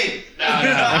the game.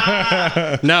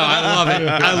 No,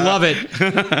 I love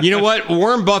it. You know what?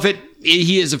 Warren Buffett,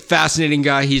 he is a fascinating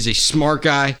guy. He's a smart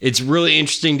guy. It's really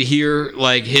interesting to hear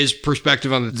like his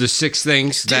perspective on the 6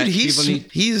 things that people need.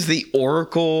 He's the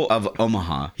Oracle of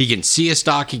Omaha. He can see a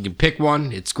stock. He can pick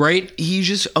one. It's great. He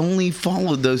just only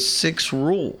followed those 6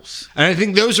 rules. And I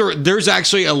think there's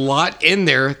actually a lot in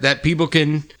there that people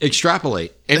can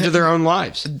extrapolate into their own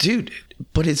lives. Dude,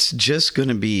 but it's just going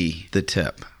to be the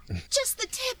tip. Just the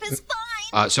tip is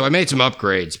fine. So I made some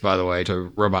upgrades, by the way,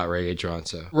 to Robot Reggaetron.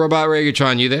 So, Robot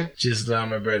Reggaetron, you there? Just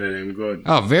my brother, I'm good.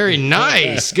 Oh, very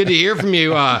nice. Good to hear from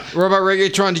you. Robot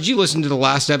Reggaetron, did you listen to the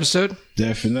last episode?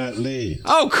 Definitely.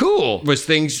 Oh, cool. Was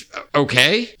things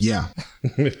okay? Yeah.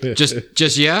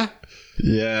 Just yeah?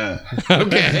 Yeah.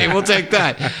 Okay, we'll take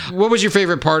that. What was your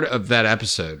favorite part of that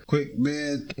episode? Quick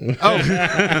bit.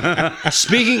 Oh,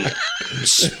 speaking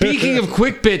of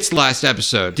quick bits last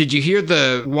episode, did you hear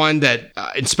the one that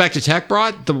Inspector Tech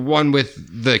brought? The one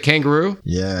with the kangaroo?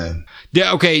 Yeah.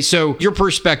 Yeah, okay, so your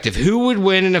perspective. Who would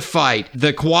win in a fight,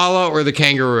 the koala or the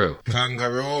kangaroo?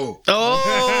 Kangaroo. Oh!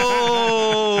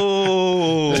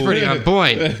 That's pretty on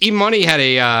point. E-Money had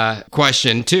a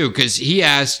question, too, because he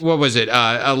asked, what was it,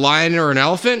 a lion or an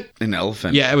elephant? An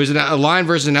elephant. Yeah, it was a lion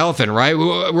versus an elephant, right?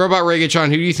 Robot Reggaeton,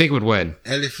 who do you think would win?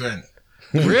 Elephant.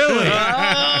 Really?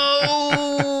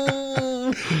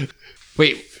 Oh!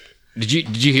 Wait, did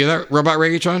you hear that, Robot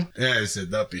Reggaeton? Yeah, it's a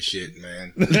duppy shit,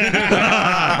 man.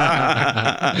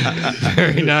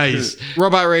 Very nice.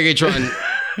 Robot Reggaeton,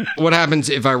 what happens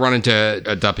if I run into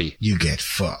a duppy? You get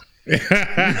fucked. Me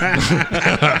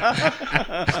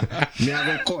have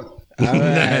a cut. All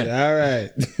right.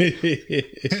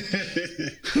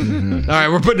 All right,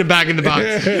 we're putting it back in the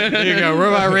box. There you go,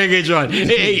 Robot Reggaeton.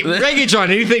 Hey, Reggaeton,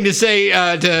 anything to say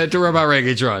to Robot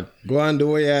Reggaeton? Go on, do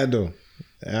what you do.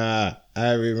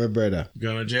 I with my brother.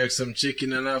 Gonna jerk some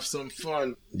chicken and have some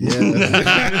fun. Yeah.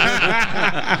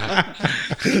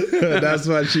 That's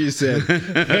what she said.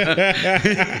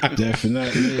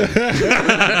 Definitely.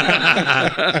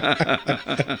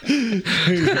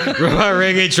 Robot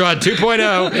Reggaeton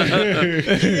 2.0.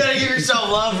 You gotta give yourself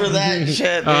love for that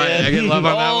shit, man. All right, I get love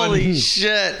on that one. Holy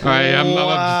shit. All right, I'm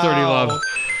up to 30 love.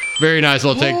 Very nice.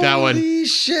 I'll take that one. Holy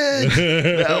shit.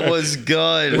 That was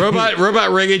good. Robot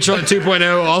Reggaeton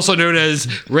 2.0, also known as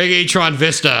Reggaeton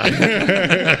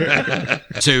Vista.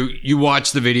 So you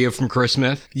watched the video from Chris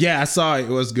Smith? Yeah, I saw it. It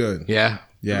was good. Yeah.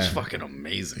 It was Yeah, fucking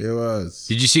amazing. it was.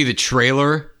 Did you see the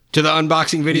trailer to the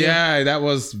unboxing video? Yeah, that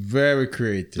was very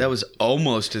creative. That was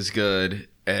almost as good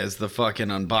as the fucking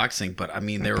unboxing, but I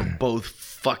mean, they were both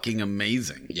fucking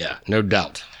amazing. Yeah, no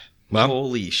doubt. Well,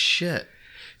 Holy shit.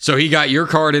 so he got your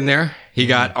card in there. He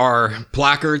got our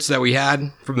placards that we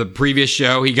had from the previous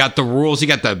show. He got the rules. He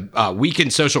got the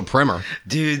Weekend Social Primer.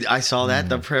 Dude, I saw that,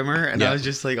 the primer, and Yeah. I was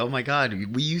just like, oh my God,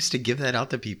 we used to give that out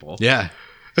to people. Yeah.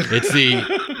 It's the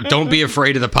Don't Be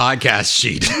Afraid of the Podcast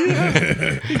sheet.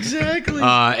 Exactly.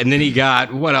 And then he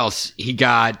got, what else? He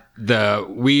got the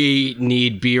We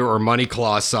Need Beer or Money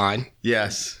Clause sign.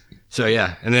 Yes. So,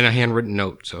 yeah. And then a handwritten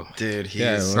note. So, Dude, he's,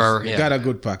 Yeah, it was, Or, yeah. got a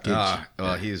good package.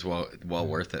 he's well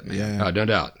worth it, man. Yeah. no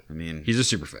doubt. I mean, He's a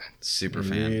super fan. super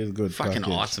fan. He's a good Fucking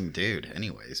package. awesome dude.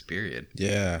 Anyways, period.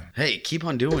 Yeah. Hey, keep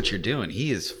on doing what you're doing.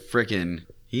 He is freaking,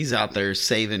 he's out there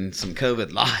saving some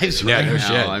COVID lives Yeah, right no now.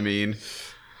 shit. I mean,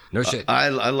 No shit. I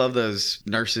love those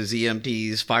nurses,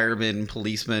 EMTs, firemen,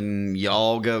 policemen.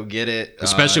 Y'all go get it.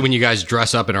 Especially when you guys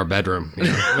dress up in our bedroom. You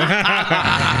know?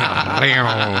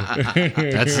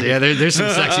 That's there's some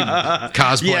sexy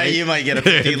cosplay. yeah, you might get a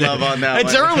 50 love on that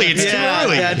It's one. early. It's too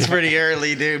early. That's pretty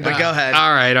early, dude. But go ahead.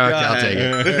 All right, okay, Go I'll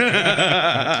ahead. take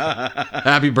it.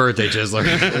 Happy birthday, Chisler.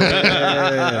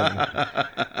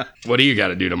 What do you got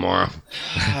to do tomorrow?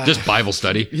 Just Bible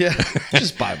study. Yeah,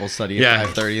 just Bible study at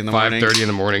Yeah, 5:30 in the morning. 5:30 in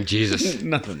the morning. Jesus.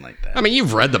 Nothing like that. I mean,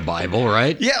 you've read the Bible,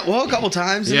 right? Yeah, well, a couple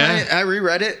times. And Yeah. I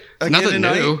reread it again Nothing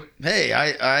tonight. new. Hey,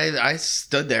 I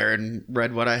stood there and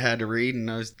read what I had to read, and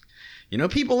I was,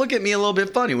 people look at me a little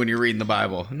bit funny when you're reading the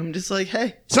Bible, and I'm just like,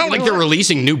 hey, It's not like they're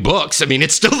releasing new books. I mean,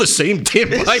 it's still the same damn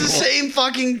Bible. It's the same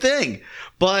fucking thing.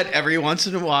 But every once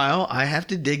in a while, I have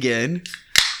to dig in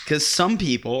because some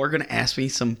people are going to ask me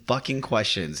some fucking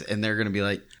questions, and they're going to be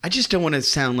like, I just don't want to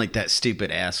sound like that stupid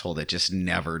asshole that just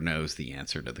never knows the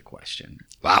answer to the question.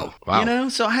 Wow.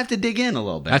 So I have to dig in a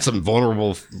little bit. That's some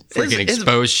vulnerable, freaking It's-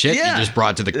 exposed shit yeah. you just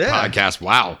brought to the Yeah. podcast.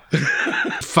 Wow.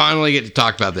 Finally get to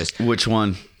talk about this. Which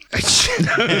one?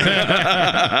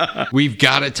 We've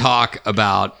got to talk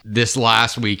about this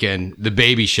last weekend, the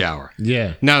baby shower.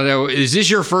 Yeah. Now, is this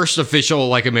your first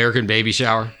official, American baby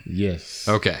shower? Yes.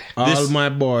 Okay. All my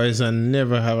boys and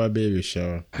never have a baby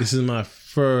shower. This is my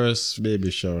first baby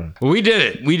shower. Well, we did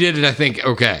it. We did it, I think,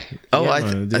 okay. Oh, Yeah, I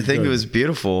man, it did think it good. was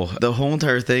beautiful. The whole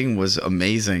entire thing was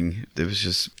amazing. It was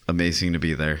just amazing to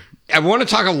be there. I want to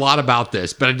talk a lot about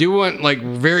this, but I do want,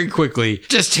 very quickly,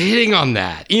 just hitting on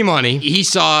that. E-Money, he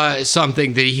saw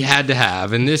something that he had to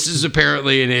have, and this is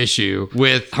apparently an issue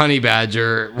with Honey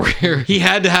Badger, where he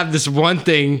had to have this one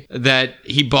thing that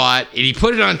he bought, and he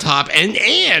put it on top, and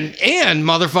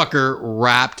motherfucker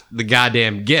wrapped the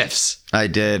goddamn gifts. I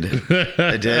did.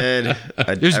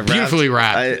 It was beautifully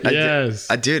wrapped. Yes.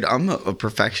 Dude, I'm a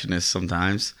perfectionist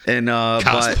sometimes. And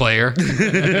Cosplayer.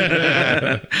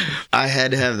 but I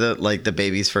had to have the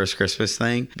baby's first Christmas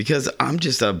thing because I'm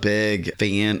just a big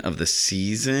fan of the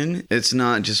season. It's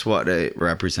not just what it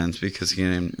represents because it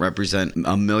can represent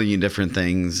a million different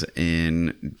things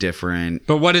in different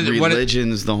But what did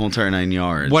religions, the whole entire 9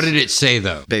 yards. What did it say,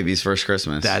 though? Baby's first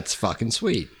Christmas? That's fucking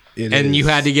sweet. and you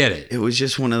had to get it. It was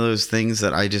just one of those things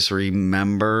that I just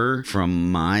remember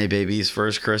from my baby's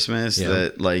first Christmas,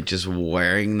 that like just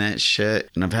wearing that shit.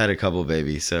 And I've had a couple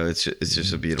babies, so it's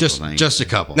just a beautiful thing. Just a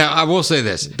couple. Now, I will say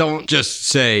this. Don't just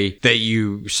say that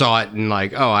you saw it and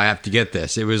like, oh, I have to get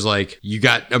this. It was like you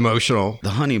got emotional. The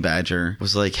honey badger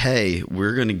was like, hey,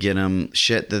 we're going to get them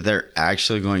shit that they're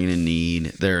actually going to need.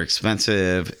 They're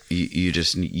expensive. You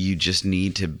just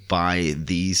need to buy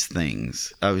these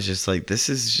things. I was just like, this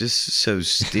is just so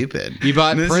stupid. You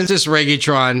bought Princess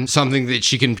Reggaetron something that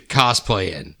she can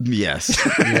cosplay in. Yes.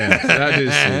 Yes, that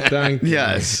is it. Thank you.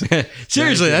 Yes.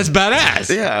 Seriously, that's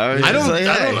badass. Yeah.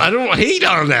 I don't hate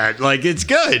on that. Like, it's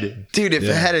good. Dude, if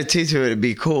it had a T to it, it'd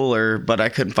be cooler, but I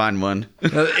couldn't find one.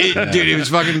 Dude, it was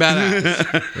fucking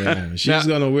badass. Yeah, she's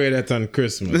gonna wear that on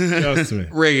Christmas. Trust me.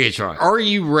 Reggaetron. Are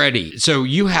you ready? So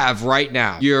you have right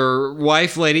now, your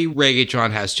wife, Lady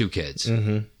Reggaetron, has 2 kids.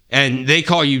 Mm-hmm. And they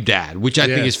call you dad, which I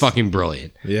think is fucking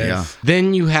brilliant. Yes. Yeah.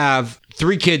 Then you have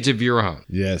 3 kids of your own.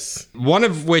 Yes. One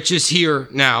of which is here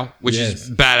now, which is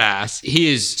badass.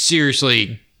 He is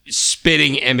seriously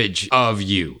spitting image of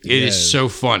you. It is so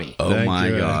funny. Oh Thank my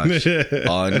you. gosh.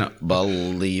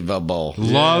 Unbelievable.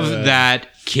 Love that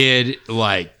kid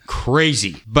like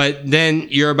crazy. But then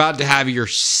you're about to have your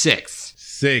 6th.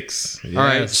 6. Yes. All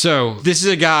right, so this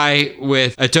is a guy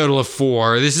with a total of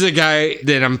 4. This is a guy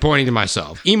that I'm pointing to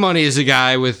myself. E-Money is a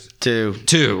guy with 2.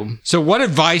 2. So what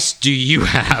advice do you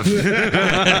have for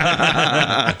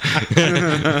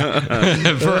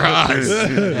us?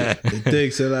 It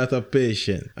takes a lot of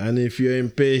patience. And if you're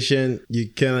impatient, you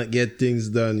cannot get things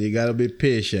done. You gotta be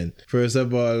patient. First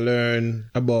of all, learn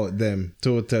about them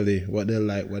totally, what they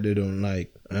like, what they don't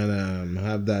like. And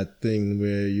have that thing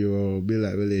where you build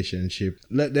a relationship.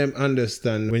 Let them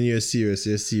understand when you're serious,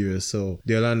 so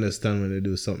they'll understand when they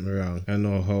do something wrong and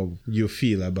know how you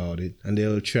feel about it. And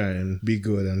they'll try and be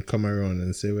good and come around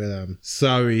and say, well, I'm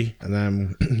sorry and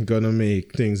I'm gonna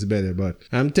make things better. But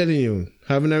I'm telling you,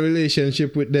 having a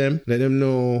relationship with them, let them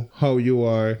know how you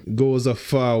are, goes a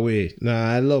far way.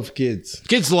 Nah, I love kids.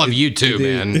 Kids love you too,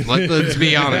 man. Let's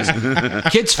be honest.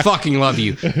 Kids fucking love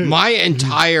you. My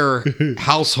entire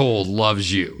household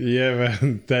loves you. Yeah,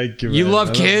 man. Thank you, man. You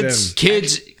love I kids? them.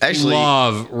 Kids Actually-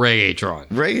 love Reggaetron.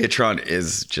 Reggaetron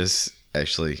is just...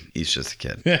 Actually, he's just a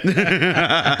kid.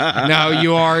 No,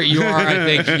 you are, I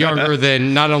think, younger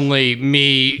than not only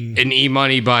me and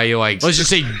E-Money by, like, let's just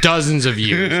say dozens of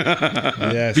years.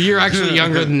 Yes. But you're actually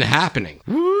younger than the happening.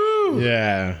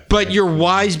 Yeah. But you're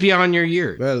wise beyond your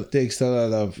years. Well, it takes a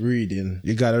lot of reading.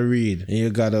 You gotta read. And you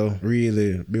gotta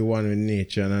really be one with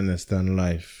nature and understand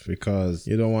life. Because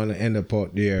you don't want to end up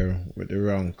out there with the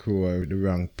wrong crew or with the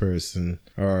wrong person.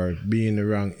 Or be in the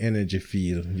wrong energy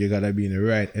field. You gotta be in the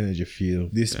right energy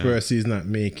field. This person is not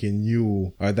making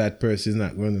you, or that person is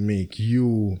not going to make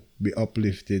you be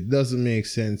uplifted. Doesn't make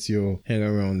sense you hang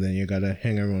around, then you gotta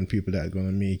hang around people that are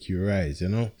gonna make you rise, you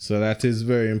know? So that is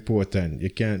very important.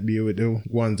 You can't be with the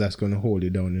ones that's gonna hold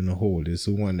you down in a hole. It's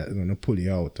the one that's gonna pull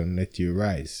you out and let you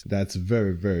rise. That's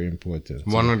very, very important.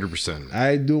 100%.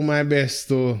 I do my best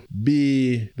to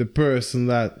be the person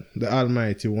that the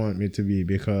Almighty want me to be,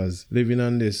 because living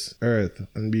on this earth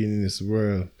and being in this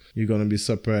world, you're gonna be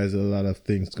surprised a lot of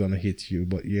things gonna hit you,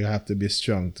 but you have to be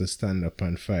strong to stand up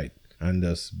and fight. And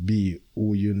just be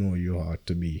who you know you ought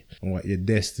to be and what your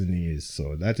destiny is.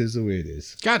 So that is the way it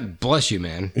is. God bless you,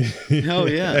 man. Hell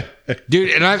yeah.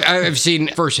 Dude, and I've seen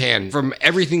firsthand from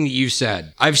everything that you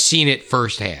said. I've seen it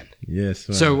firsthand. Yes,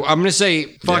 man. So I'm going to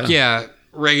say, fuck yeah,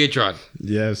 Reggaetron.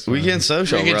 Yes, man. Weekend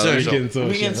social, Weekend brother. social.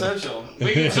 Weekend social.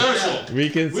 Weekend social. Weekend social.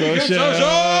 Weekend Weekend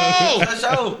social.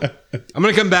 social. I'm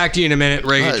going to come back to you in a minute, Oh,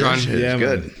 that Reggaetron. shit is Yeah,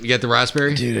 good. man. You get the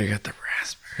raspberry? Dude, I got the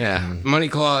raspberry. Yeah. Money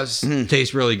Claus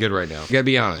tastes really good right now. You gotta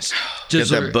be honest. Get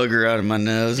that booger out of my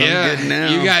nose. I'm good now.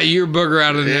 You got your booger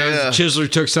out of the Yeah. nose. Chisler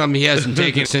took something he hasn't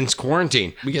taken since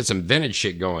quarantine. We got some vintage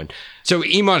shit going. So,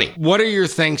 E-Money, what are your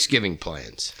Thanksgiving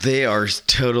plans? They are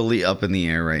totally up in the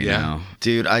air right now.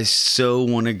 Dude, I so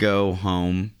want to go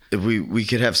home. We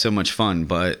could have so much fun,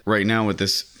 but right now with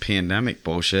this pandemic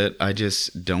bullshit, I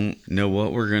just don't know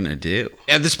what we're going to do.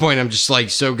 At this point, I'm just like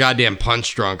so goddamn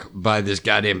punch drunk by this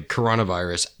goddamn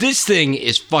coronavirus. This thing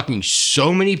is fucking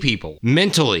so many people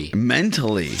mentally,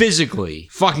 physically,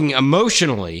 fucking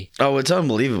emotionally. Oh, it's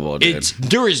unbelievable, dude.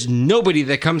 There is nobody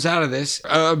that comes out of this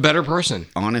a better person.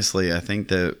 Honestly, I think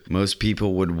that most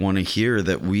people would want to hear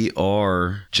that we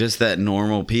are just that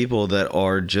normal people that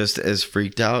are just as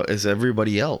freaked out as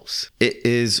everybody else. else. It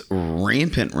is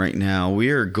rampant right now. We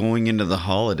are going into the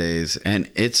holidays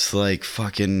and it's like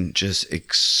fucking just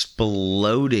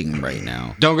exploding right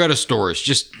now. Don't go to stores.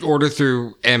 Just order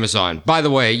through Amazon. By the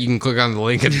way, you can click on the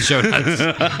link in the show notes.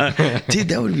 Dude,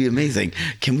 that would be amazing.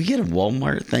 Can we get a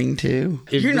Walmart thing too?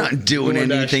 You're not doing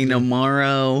anything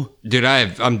tomorrow. Dude,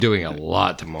 I'm doing a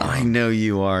lot tomorrow. I know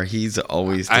you are. He's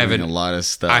always doing a lot of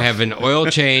stuff. I have an oil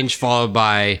change followed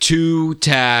by 2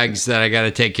 tags that I got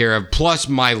to take care of, plus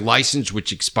my license,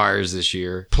 which expires this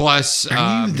year. Plus,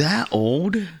 are you that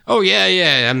old? Oh,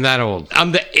 yeah, I'm that old.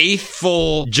 I'm the 8th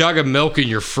full jug of milk in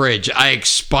your fridge. I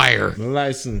expire. The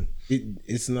license,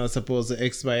 it's not supposed to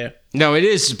expire. No, it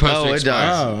is supposed to it expire.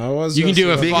 does. You can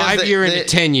do a 5-year and a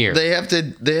 10-year. They have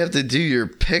to do your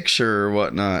picture or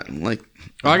whatnot. Like,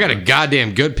 I got a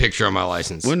goddamn good picture on my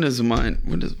license. when does mine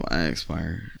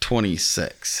expire?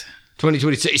 26.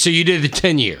 2026. So you did the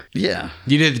 10-year. Yeah.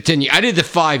 You did the 10-year. I did the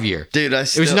 5-year. Dude, I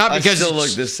still look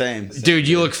the same. Dude,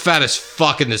 you look fat as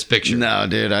fuck in this picture. No,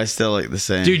 dude, I still look the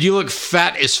same. Dude, you look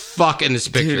fat as fuck in this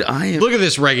picture. Dude, look at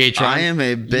this, Reggaetron. I am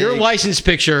a big... Your license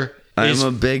picture I'm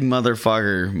a big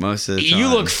motherfucker most of the time. You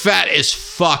look fat as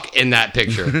fuck in that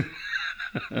picture.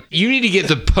 You need to get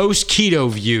the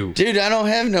post-keto view. Dude, I don't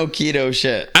have no keto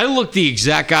shit. I look the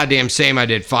exact goddamn same I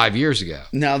did 5 years ago.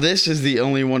 Now, this is the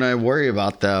only one I worry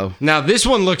about, though. Now, this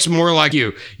one looks more like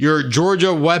you. Your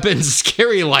Georgia weapons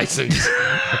carry license.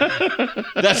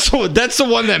 That's the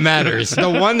one that matters. The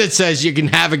one that says you can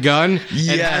have a gun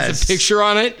and has a picture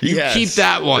on it. You keep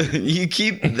that one. You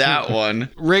keep that one.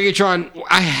 Reggaetron,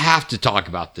 I have to talk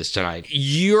about this tonight.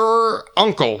 Your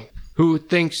uncle, who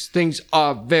thinks things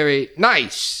are very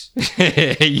nice.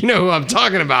 You know who I'm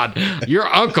talking about. Your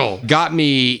uncle got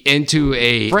me into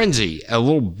a frenzy, a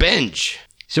little binge.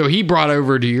 So he brought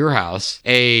over to your house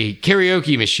a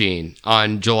karaoke machine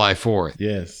on July 4th.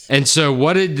 Yes. And so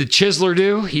what did the chiseler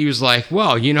do? He was like,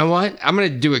 well, you know what? I'm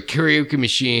going to do a karaoke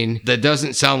machine that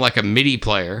doesn't sound like a MIDI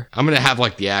player. I'm going to have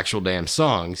like the actual damn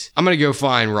songs. I'm going to go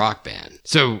find Rock Band.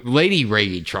 So Lady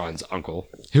Reggaetron's uncle,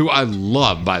 who I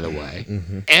love, by the way,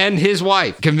 and his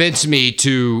wife convinced me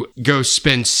to go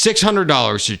spend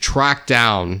 $600 to track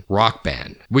down Rock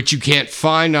Band, which you can't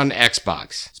find on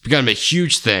Xbox. It's become a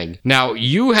huge thing. Now,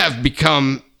 you have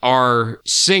become our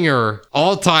singer,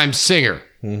 all-time singer.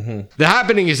 The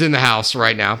Happening is in the house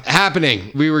right now.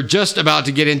 Happening. We were just about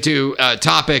to get into a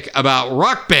topic about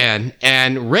Rock Band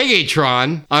and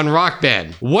Reggaetron on Rock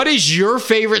Band. What is your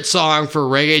favorite song for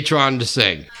Reggaetron to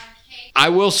sing? I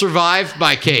Will Survive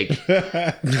by Cake.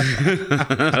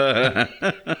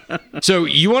 So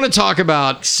you want to talk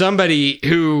about somebody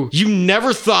who you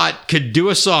never thought could do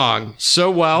a song so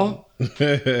well?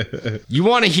 You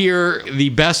want to hear the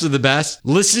best of the best?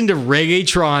 Listen to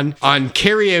Reggaetron on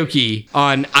karaoke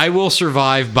on I Will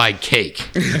Survive by Cake.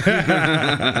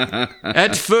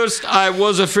 At first I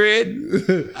was afraid.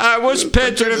 I was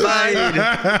petrified.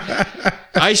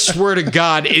 I swear to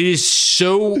God, it is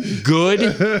so good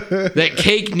that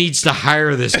Cake needs to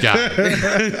hire this guy.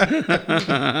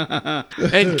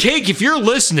 And Cake, if you're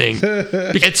listening,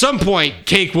 at some point,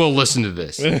 Cake will listen to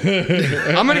this.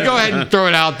 I'm going to go ahead and throw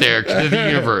it out there to the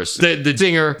universe. The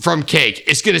singer from Cake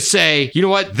is going to say, you know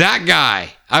what? That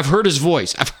guy, I've heard his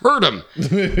voice. I've heard him.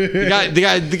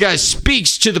 The guy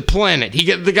speaks to the planet.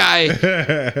 The guy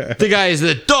is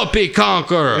the dopey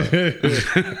conqueror.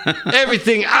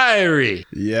 Everything irie.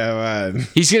 Yeah, man.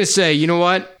 He's gonna say, you know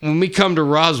what? When we come to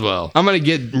Roswell, I'm gonna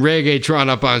get Reggaetron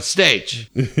up on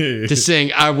stage to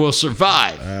sing "I Will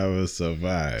Survive." I will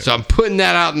survive. So I'm putting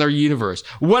that out in their universe.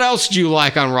 What else do you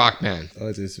like on Rock Band? Oh,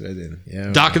 it's wedding.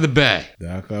 Yeah. Dock of the Bay.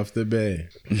 Dock of the Bay.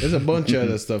 There's a bunch of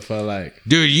other stuff I like.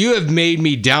 Dude, you have made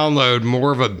me download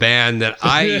more of a band that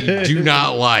I do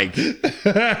not like.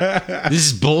 This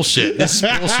is bullshit.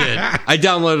 I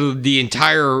downloaded the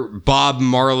entire Bob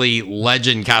Marley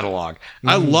Legend catalog.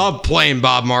 I love playing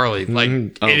Bob Marley.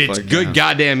 And it's good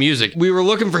goddamn music. We were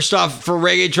looking for stuff for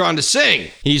Reggaetron to sing.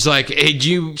 He's like, hey,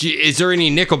 is there any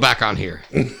Nickelback on here?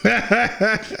 You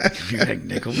like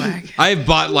Nickelback? I've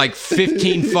bought like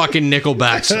 15 fucking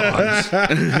Nickelback songs.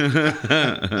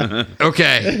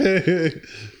 Okay.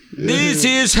 This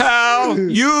is how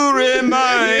you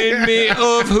remind me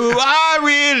of who I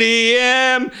really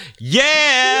am. Yeah.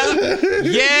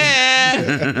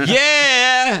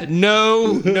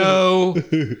 No.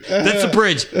 That's the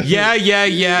bridge.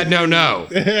 Yeah. No.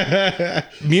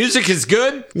 Music is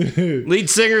good. Lead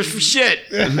singers for shit.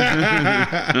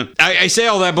 I say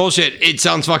all that bullshit. It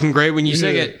sounds fucking great when you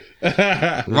sing it.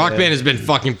 Rock Band has been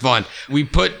fucking fun. We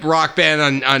put Rock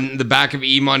Band on the back of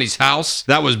E-Money's house.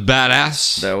 That was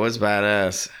badass. That was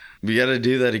badass. We got to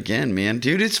do that again, man.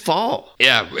 Dude, it's fall.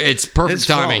 Yeah, it's perfect It's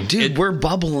timing. fall. Dude, we're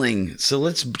bubbling. So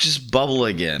let's just bubble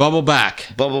again. Bubble back.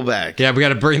 Bubble back. Yeah, we got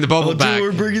to bring the bubble back. Dude,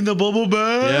 we're bringing the bubble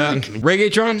Yeah. back.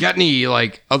 Reggaetron, got any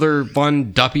like other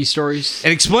fun duppy stories?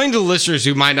 And explain to the listeners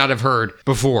who might not have heard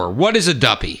before, what is a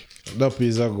duppy? Duppy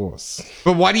is a ghost.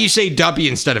 But why do you say duppy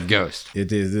instead of ghost?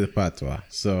 It is the patois.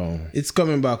 So it's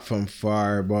coming back from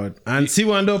far, but and see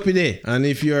one duppy there. And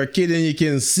if you're a kid and you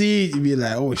can see, you be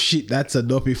like, oh shit, that's a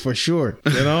duppy for sure.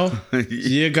 You know?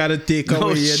 You gotta take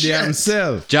away your shit. damn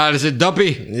self. John, is it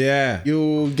duppy? Yeah.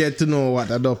 You get to know what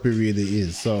a duppy really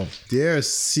is. So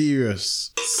there's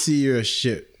serious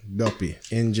shit. Duppy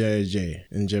in JJ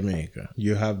in Jamaica.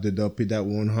 You have the duppy that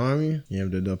won't harm you. You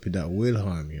have the duppy that will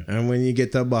harm you. And when you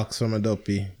get a box from a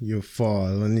duppy, you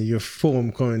fall and your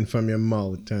foam coming from your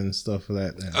mouth and stuff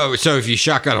like that. Oh, so if you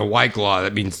shotgun a White Claw,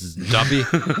 that means it's duppy?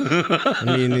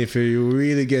 I mean, if you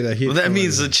really get a hit, Well, that from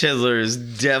means it. the Chiseler has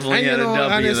definitely And had you a know,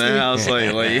 duppy in honestly- the house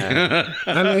lately.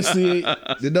 Honestly,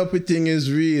 the duppy thing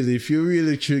is real. If you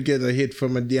really should get a hit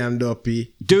from a damn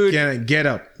duppy, Dude. you can't get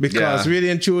up. Because Yeah. really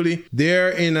and truly, they're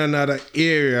in another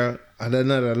area at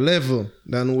another level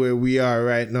than where we are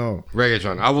right now.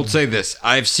 Reggaetron, I will say this.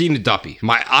 I've seen a duppy.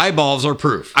 My eyeballs are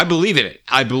proof. I believe in it.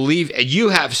 I believe you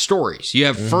have stories. You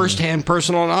have firsthand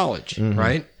personal knowledge,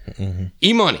 right?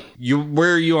 E-Money,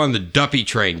 where are you on the duppy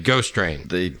train, ghost train?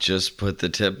 They just put the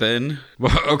tip in.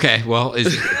 Well, okay, well,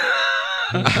 is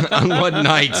on what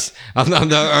nights? Are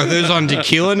those on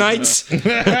tequila nights?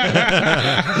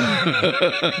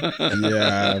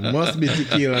 Yeah, must be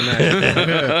tequila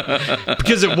night.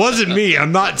 Because it wasn't me.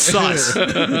 I'm not sus.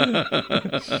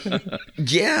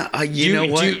 Yeah, you know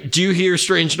what? Do you hear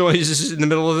strange noises in the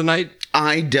middle of the night?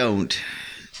 I don't.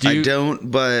 I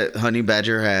don't, but Honey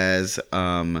Badger has.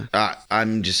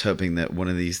 I'm just hoping that one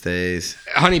of these days.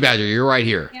 Honey Badger, you're right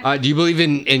here. Yeah. Do you believe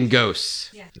in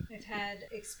ghosts? Yeah, I've had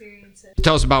experiences.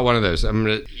 Tell us about one of those.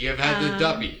 You have had the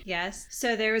duppy. Yes.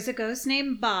 So there was a ghost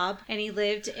named Bob, and he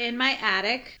lived in my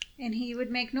attic, and he would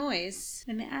make noise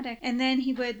in the attic. And then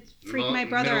he would freak my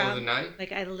brother middle out. of the night?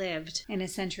 Like, I lived in a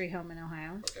century home in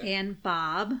Ohio. And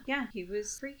Bob, yeah, he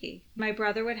was freaky. My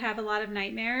brother would have a lot of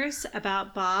nightmares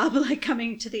about Bob, like,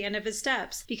 coming to the end of his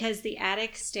steps, because the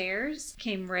attic stairs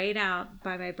came right out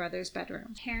by my brother's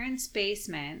bedroom. Parents'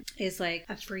 basement is like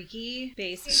a freaky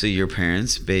basement. So your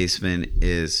parents' basement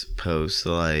is post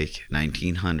like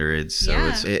 1900s. So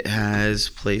Yeah. it has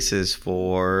places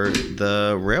for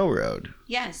the railroad.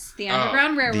 Yes, the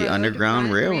Underground Railroad. The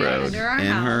Underground right Railroad under our in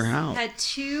her house. Had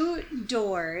 2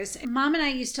 doors. Mom and I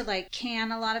used to like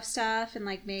can a lot of stuff and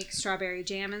like make strawberry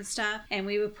jam and stuff. And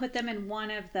we would put them in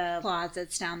one of the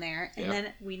closets down there. And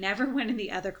then we never went in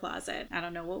the other closet. I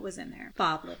don't know what was in there.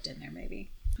 Bob lived in there maybe.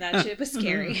 That shit was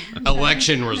scary.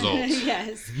 Election results.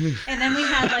 Yes. And then we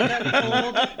had like an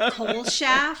old coal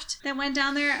shaft that went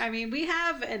down there. I mean, we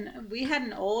had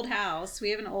an old house. We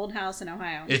have an old house in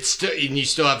Ohio. It's still, and you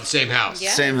still have the same house.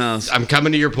 Yes. Same house. I'm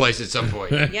coming to your place at some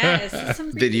point. Yes. It's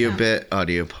some Video freaking- bit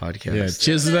audio podcast. Yeah,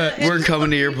 Chisler. We're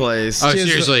coming to your place. Oh,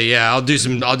 seriously, yeah. I'll do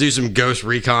some ghost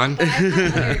recon.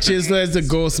 Chisler is the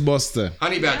Ghostbuster.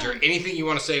 Honey Badger, anything you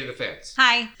want to say to the fans?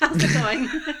 Hi, how's it going?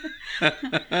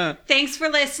 Thanks for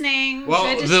listening. Well,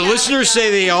 Good to the chat listeners with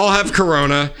say they all have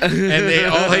corona and they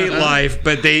all hate life,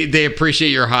 but they appreciate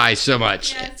your high so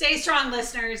much. y'all. Yeah, stay strong,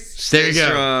 listeners. There you go.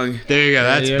 Strong. There you go.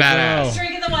 That's There you badass. go.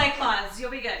 Drinking the White Claws.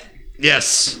 You'll be good.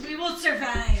 Yes. We will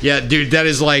survive. Yeah, dude, that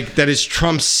is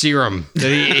Trump's serum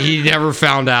that he never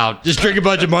found out. Just drink a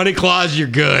bunch of money claws, you're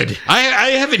good. I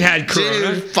haven't had corona. Dude,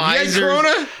 You had Pfizer-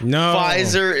 corona? No.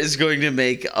 Pfizer is going to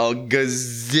make a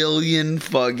gazillion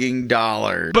fucking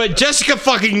dollars. But Jessica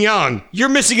fucking Young, you're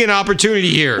missing an opportunity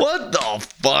here. What the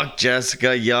fuck,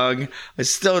 Jessica Young? I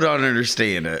still don't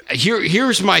understand it.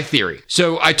 Here's my theory.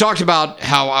 So I talked about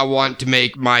how I want to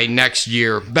make my next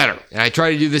year better. And I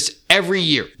try to do this every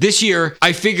year. This year,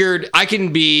 I figured I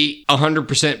can be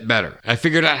 100% better. I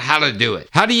figured out how to do it.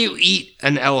 How do you eat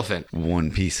an elephant? One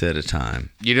piece at a time.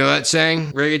 You know that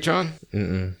saying,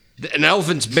 Reggaetron? An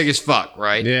elephant's big as fuck,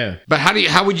 right? Yeah. But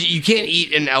how would you can't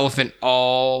eat an elephant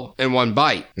all in one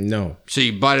bite. No. So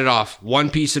you bite it off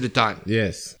one piece at a time.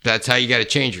 Yes. That's how you got to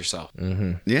change yourself.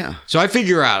 Yeah. So I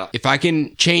figure out if I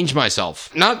can change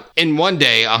myself, not in one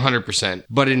day 100%,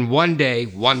 but in one day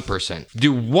 1%.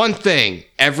 Do one thing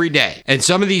every day. And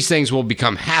some of these things will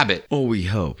become habit. Oh, we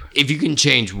hope. If you can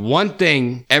change one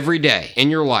thing every day in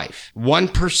your life,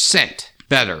 1%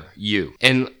 better you.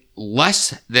 And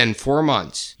less than 4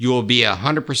 months, you will be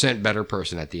 100% better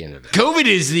person at the end of it. COVID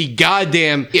is the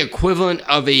goddamn equivalent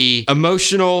of a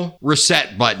emotional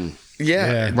reset button.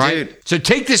 Yeah, Right? dude. So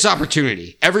take this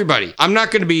opportunity. Everybody, I'm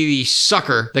not going to be the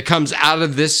sucker that comes out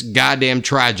of this goddamn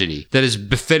tragedy that has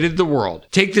befitted the world.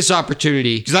 Take this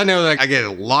opportunity because I know that I get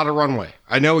a lot of runway.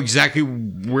 I know exactly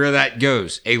where that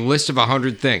goes. A list of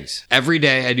 100 things. Every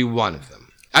day I do one of them.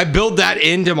 I build that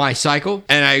into my cycle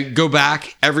and I go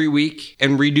back every week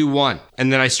and redo one.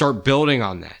 And then I start building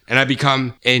on that. And I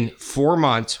become, in 4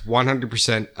 months,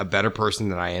 100% a better person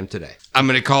than I am today. I'm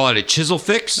going to call it a chisel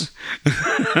fix.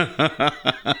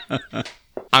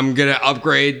 I'm going to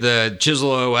upgrade the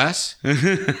Chisel OS.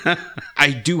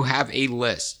 I do have a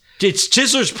list. It's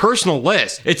Chisler's personal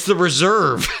list. It's the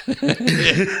reserve.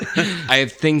 I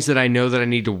have things that I know that I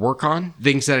need to work on,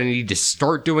 things that I need to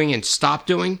start doing and stop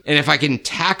doing. And if I can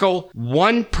tackle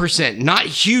 1%, not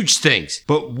huge things,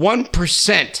 but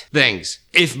 1% things.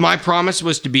 If my promise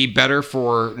was to be better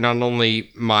for not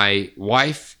only my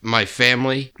wife, my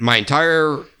family, my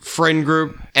entire friend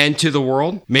group, and to the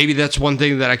world, maybe that's one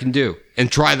thing that I can do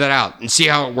and try that out and see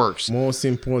how it works. Most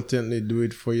importantly, do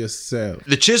it for yourself.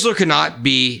 The chiseler cannot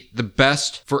be the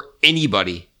best for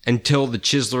anybody until the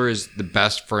chiseler is the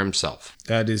best for himself.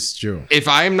 That is true. If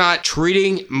I am not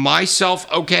treating myself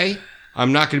okay,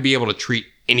 I'm not going to be able to treat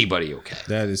anybody okay.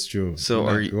 That is true. So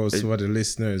that are you- goes for the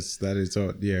listeners that is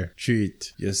out there.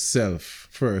 Treat yourself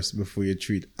first before you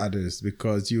treat others,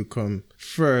 because you come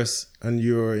first and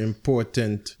you're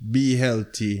important. Be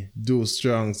healthy, do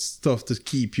strong stuff to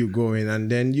keep you going, and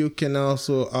then you can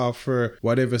also offer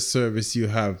whatever service you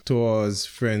have towards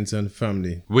friends and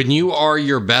family. When you are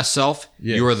your best self,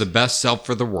 Yes. you are the best self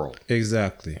for the world.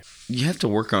 Exactly. You have to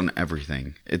work on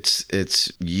everything.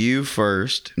 It's you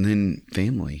first and then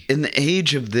family. In the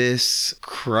age of this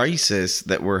crisis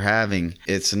that we're having,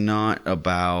 it's not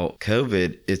about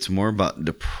COVID. It's more about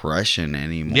depression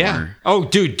anymore. Yeah. Oh,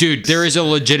 dude, there is a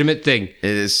legitimate thing. It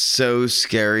is so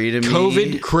scary to me.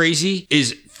 COVID crazy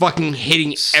is fucking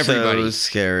hitting everybody. So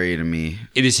scary to me.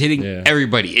 It is hitting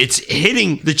everybody. It's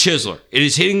hitting the chiseler. It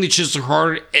is hitting the chiseler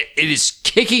hard. It is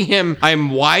kicking him. I'm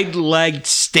wide-legged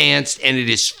stanced, and it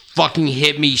is fucking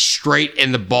hit me straight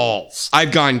in the balls.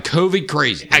 I've gone COVID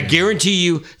crazy. I guarantee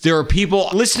you there are people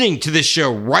listening to this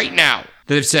show right now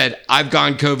that have said, I've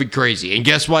gone COVID crazy. And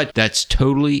guess what? That's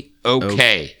totally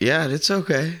okay. Yeah, it's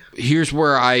okay. Here's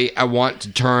where I want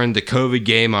to turn the COVID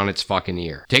game on its fucking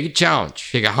ear. Take a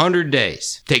challenge. Take 100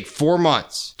 days. Take 4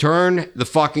 months. Turn the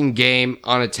fucking game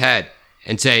on its head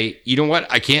and say, you know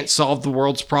what? I can't solve the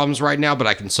world's problems right now, but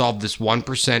I can solve this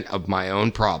 1% of my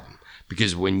own problem.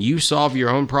 Because when you solve your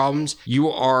own problems, you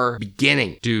are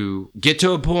beginning to get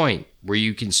to a point where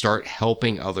you can start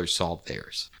helping others solve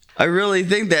theirs. I really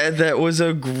think that was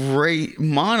a great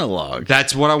monologue.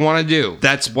 That's what I want to do.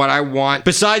 That's what I want.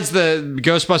 Besides the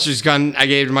Ghostbusters gun I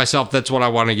gave to myself, that's what I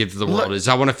want to give to the world. Is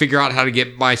I want to figure out how to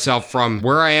get myself from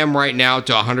where I am right now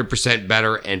to 100%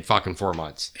 better in fucking 4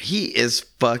 months. He is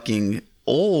fucking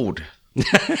old. You're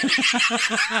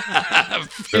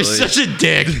such a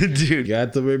dick. Dude.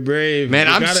 Got to be brave, Man,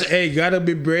 you gotta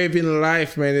be brave in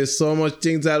life, man. There's so much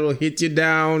things that will hit you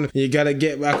down. You gotta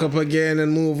get back up again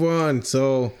and move on.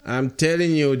 So I'm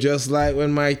telling you, just like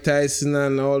when Mike Tyson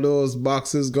and all those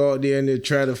boxers go out there and they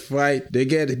try to fight, they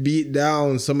get beat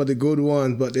down, some of the good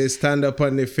ones, but they stand up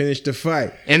and they finish the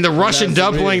fight. And the Russian That's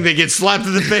dumpling real. that gets slapped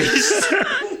in the face.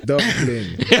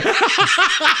 Dumpling.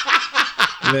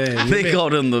 Man, They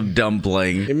called him the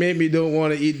dumpling. it made me don't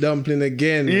want to eat dumpling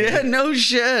again. man. Yeah, no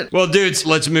shit. Well, dudes,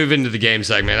 let's move into the game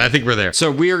segment. I think we're there.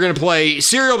 So we are going to play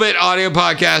Serial Bit Audio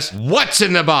Podcast, What's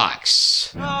in the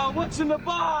Box? What's in the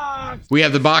box? We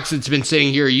have the box that's been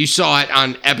sitting here. You saw it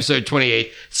on episode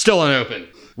 28. Still unopened.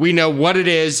 We know what it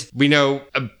is. We know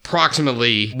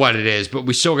approximately what it is, but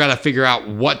we still got to figure out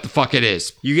what the fuck it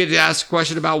is. You get to ask a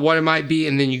question about what it might be,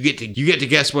 and then you get to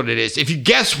guess what it is. If you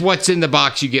guess what's in the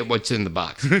box, you get what's in the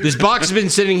box. This box has been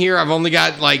sitting here. I've only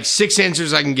got like 6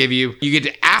 answers I can give you. You get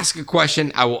to ask a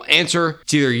question. I will answer.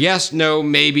 It's either yes, no,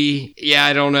 maybe, yeah,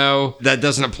 I don't know. That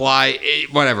doesn't apply.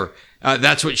 Whatever.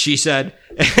 That's what she said.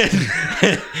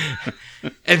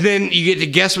 And then you get to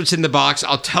guess what's in the box.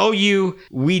 I'll tell you,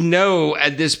 we know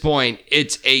at this point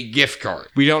it's a gift card.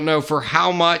 We don't know for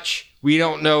how much. We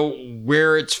don't know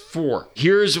where it's for.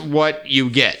 Here's what you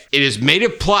get. It is made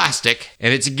of plastic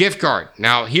and it's a gift card.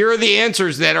 Now, here are the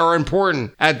answers that are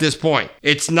important at this point.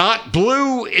 It's not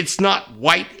blue. It's not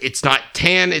white. It's not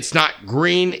tan. It's not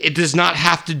green. It does not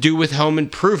have to do with home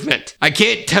improvement. I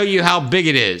can't tell you how big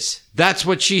it is. That's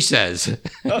what she says.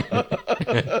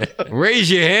 Raise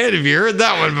your hand if you heard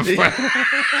that one before.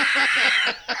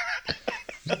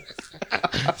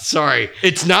 Sorry.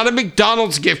 It's not a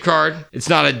McDonald's gift card. It's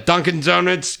not a Dunkin'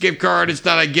 Donuts gift card. It's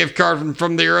not a gift card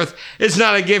from the earth. It's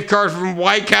not a gift card from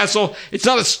White Castle. It's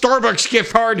not a Starbucks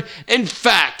gift card. In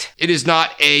fact, it is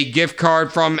not a gift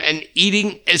card from an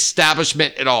eating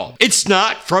establishment at all. It's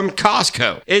not from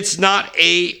Costco. It's not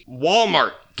a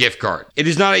Walmart gift card. It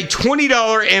is not a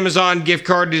 $20 Amazon gift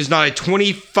card. It is not a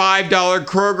 $25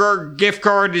 Kroger gift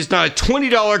card. It is not a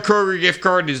 $20 Kroger gift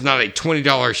card. It is not a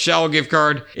 $20 Shell gift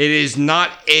card. It is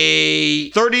not a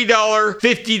 $30,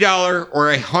 $50, or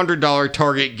a $100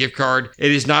 Target gift card.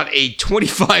 It is not a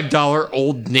 $25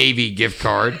 Old Navy gift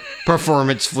card.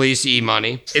 Performance Fleece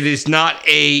e-money. It is not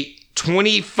a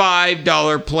 $25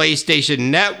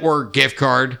 PlayStation Network gift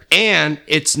card, and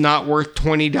it's not worth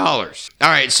 $20. All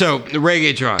right, so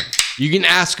Reggaetron, you can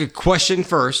ask a question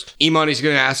first. E-Money's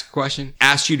going to ask a question,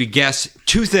 ask you to guess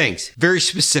two things, very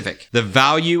specific: the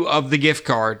value of the gift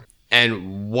card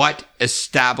and what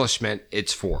establishment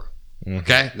it's for.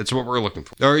 Okay, that's what we're looking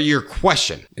for. Or your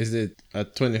question. Is it a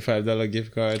 $25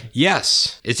 gift card?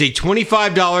 Yes, it's a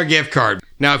 $25 gift card.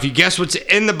 Now, if you guess what's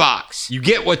in the box, you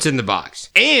get what's in the box.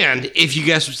 And if you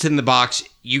guess what's in the box,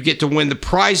 you get to win the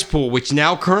prize pool, which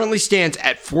now currently stands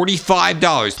at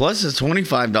 $45. Plus the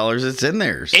 $25 that's in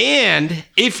there. And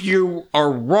if you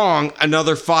are wrong,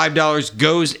 another $5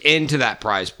 goes into that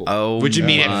prize pool. Oh, which would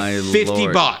mean my at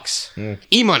 $50. Lord.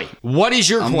 E-Money, what is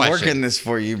your I'm question? working this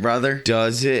for you, brother.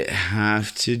 Does it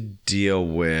have to deal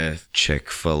with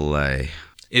Chick-fil-A?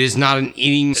 It is not an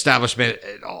eating establishment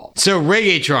at all. So,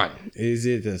 Reggaetron. Is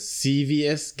it a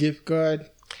CVS gift card?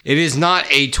 It is not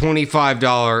a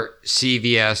 $25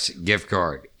 CVS gift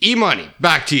card. E-Money,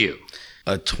 back to you.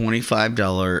 A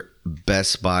 $25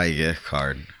 Best Buy gift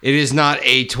card. It is not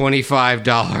a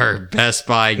 $25 Best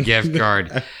Buy gift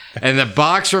card. And the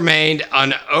box remained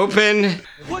unopened.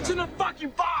 What's in the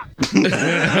fucking box?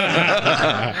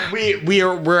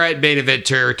 We're at main event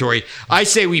territory. I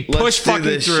say we push Let's do fucking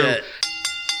this through. shit.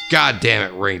 God damn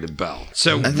it, ring the bell.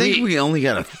 So I think we only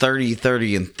got a 30,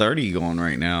 30, and 30 going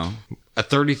right now. a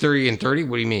 30, 30, and 30?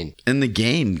 What do you mean? In the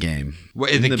game.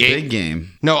 What, in the the game? big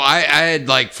game. No, I had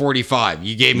like 45.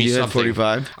 You gave me You had something.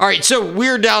 45? All right, so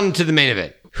we're down to the main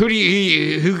event. Who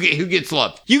gets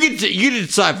loved? You get to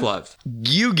decide for love.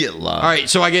 You get love. All right,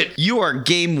 so I get. You are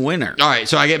game winner. All right,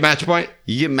 so I get match point.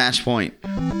 You get match point.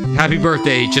 Happy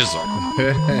birthday, Chisler.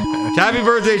 Happy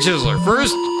birthday, Chisler.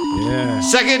 First,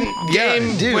 second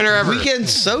game dude, winner ever. Weekend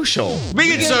social.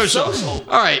 Weekend social.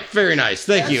 All right, very nice.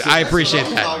 Thank you. I appreciate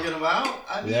that. Talking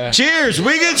about. Cheers,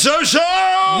 Weekend social.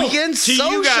 Weekend to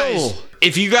social. you guys.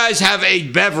 If you guys have a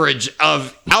beverage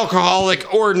of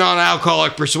alcoholic or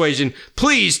non-alcoholic persuasion,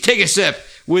 please take a sip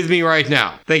with me right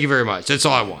now. Thank you very much. That's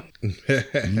all I want.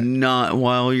 Not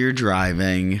while you're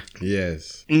driving.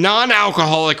 Yes.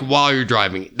 Non-alcoholic while you're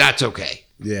driving. That's okay.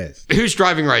 Yes. Who's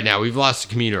driving right now? We've lost a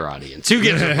commuter audience. Who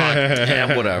gives a fuck?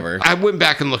 Yeah, whatever. I went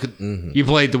back and looked at. You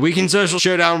played the Weekend Social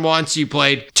Showdown once. You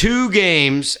played 2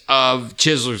 games of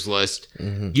Chisler's List.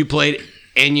 You played,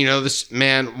 and you know this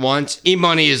man once.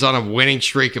 E-Money is on a winning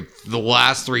streak of the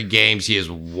last 3 games he has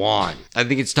won. I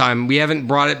think it's time. We haven't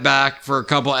brought it back for a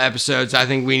couple of episodes. I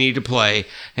think we need to play.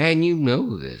 And you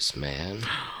know this, man.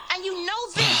 And you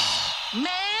know this, man.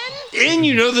 And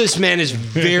you know this, man, is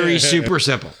very super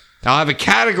simple. I'll have a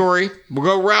category. We'll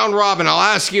go round robin. I'll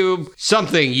ask you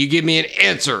something. You give me an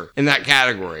answer in that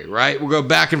category, right? We'll go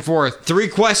back and forth. 3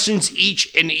 questions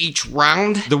each in each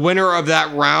round. The winner of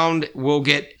that round will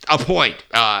get a point.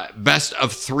 Best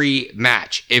of 3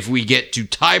 match. If we get to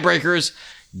tiebreakers,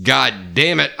 God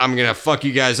damn it, I'm going to fuck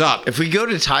you guys up. If we go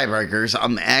to tiebreakers,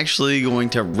 I'm actually going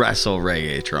to wrestle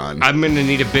Reggaetron. I'm going to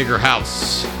need a bigger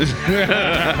house.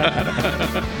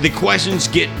 The questions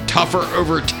get tougher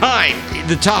over time.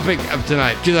 The topic of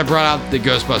tonight, because I brought out the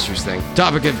Ghostbusters thing,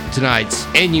 topic of tonight's,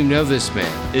 and you know this,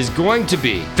 man, is going to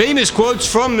be famous quotes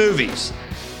from movies.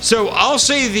 So I'll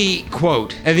say the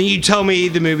quote, and then you tell me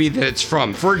the movie that it's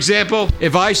from. For example,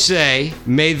 if I say,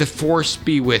 "May the Force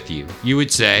be with you," you would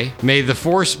say, "May the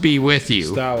Force be with you."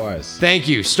 Star Wars. Thank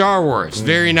you. Star Wars.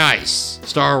 Very nice.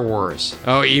 Star Wars.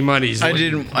 Oh, E-Money's. I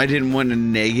didn't want a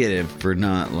negative for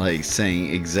not like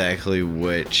saying exactly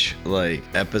which like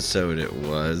episode it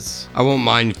was. I won't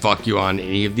mind fuck you on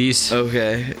any of these.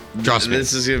 Okay. Trust me.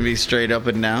 This is gonna be straight up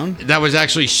and down. That was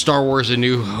actually Star Wars A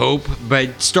New Hope,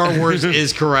 but Star Wars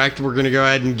is correct. We're going to go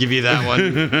ahead and give you that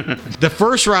one. The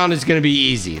first round is going to be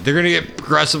easy. They're going to get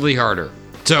progressively harder.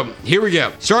 So here we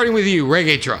go. Starting with you,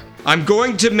 Reggaetron. I'm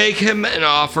going to make him an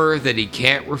offer that he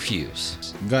can't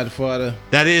refuse. Godfather.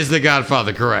 That is The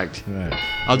Godfather, correct. Right.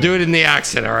 I'll do it in the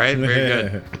accent, all right? Very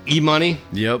good. E-Money.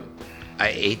 Yep.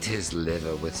 I ate his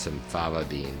liver with some fava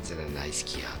beans and a nice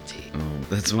Chianti. Oh,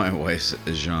 that's my wife's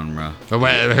genre. Oh,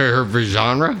 wait, her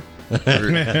genre?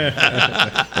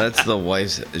 That's the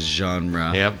wife's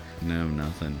genre. Yep. No,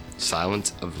 nothing.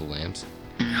 Silence of the Lambs.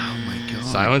 Oh my god.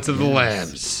 Silence of the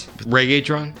Lambs.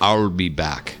 Reggaetron, I'll be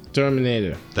back.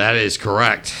 Terminator. That is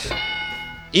correct.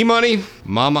 E-Money,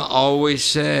 Mama always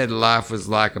said life was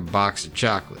like a box of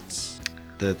chocolates.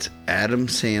 That's Adam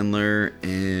Sandler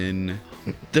and...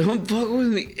 Don't fuck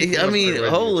with me. I mean,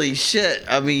 holy shit.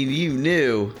 I mean, you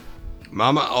knew.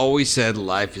 Mama always said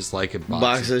life is like a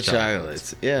box of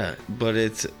chocolates. Yeah, but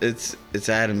it's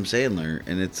Adam Sandler,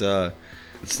 and it's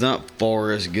not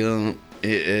Forrest Gump. It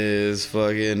is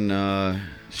fucking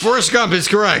Forrest Gump is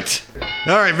correct.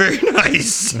 All right, very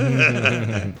nice.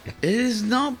 It is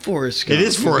not Forrest Gump. It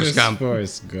is Forrest Gump.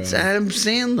 Forrest Gump. It's Adam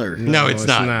Sandler. No, it's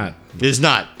not. It's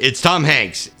not. It's Tom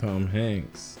Hanks. Tom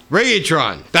Hanks.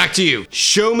 Reggaetron, back to you.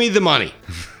 Show me the money.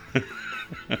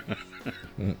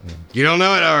 You don't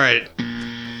know it? All right.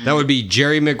 That would be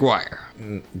Jerry Maguire.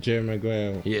 Jerry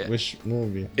Maguire. Yeah. Which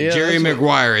movie? Yeah, Jerry that's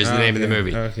Maguire is the name of the Okay,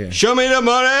 movie. okay. Show me the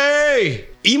money.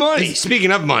 E-Money.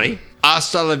 Speaking of money,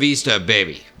 hasta la vista,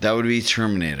 baby. That would be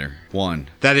Terminator 1.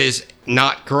 That is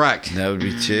not correct. That would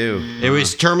be 2. It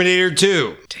was Terminator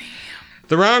 2. Damn.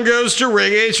 The round goes to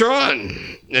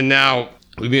Reggaetron. And now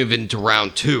we move into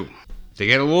round 2. They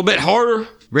get a little bit harder.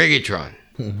 Reggaetron.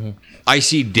 I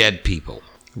see dead people.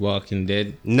 Walking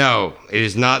Dead. No, it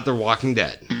is not The Walking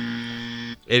Dead.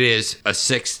 It is A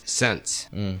Sixth Sense.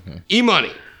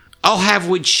 E-Money. I'll have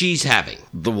what she's having.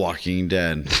 The Walking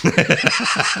Dead.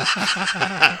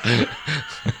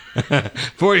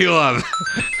 40 Love.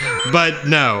 But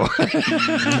no.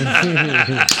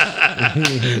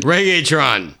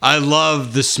 Reggaetron. I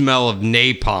love the smell of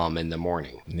napalm in the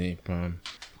morning. Napalm.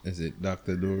 Is it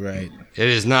Dr. Do-Right? It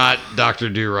is not Dr.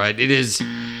 Do-Right. It is,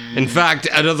 in fact,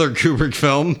 another Kubrick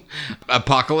film,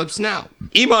 Apocalypse Now.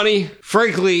 E-Money,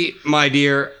 frankly, my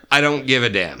dear, I don't give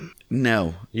a damn.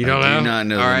 No. You don't know? I do not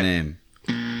know All the right. name.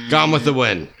 Gone with the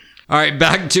Wind. All right,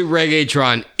 back to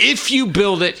Reggaetron. If you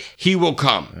build it, he will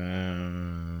come.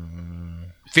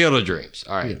 Field of Dreams.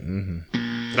 All right.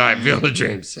 All right, Field of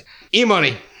Dreams.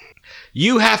 E-Money,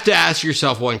 you have to ask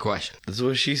yourself one question. That's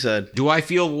what she said. Do I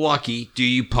feel lucky? Do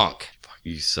you punk?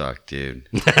 You suck, dude.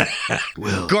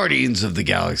 Well, Guardians of the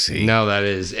Galaxy. No, that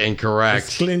is incorrect.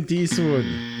 It's Clint Eastwood.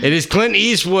 It is Clint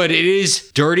Eastwood. It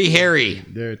is Dirty Harry.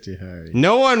 Dirty Harry.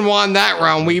 No one won that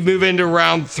round. We move into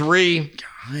round 3. God.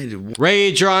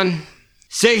 Reggaetron,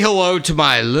 say hello to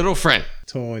my little friend.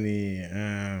 Tony.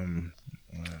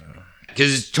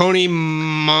 Because it's Tony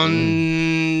Montana.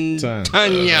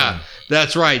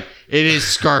 That's right. It is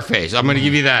Scarface. I'm going to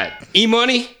give you that.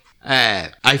 E-Money,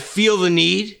 I feel the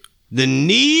need. The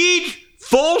need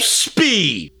full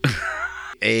speed.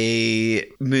 A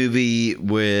movie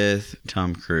with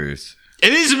Tom Cruise.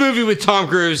 It is a movie with Tom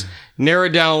Cruise. Narrow it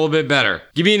down a little bit better.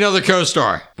 Give me another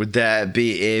co-star. Would that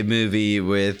be a movie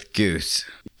with Goose?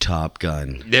 Top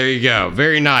Gun. There you go.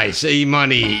 Very nice.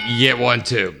 E-Money, you get one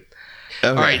too. Okay.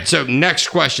 All right, so next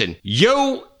question.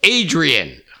 Yo,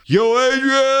 Adrian. Yo,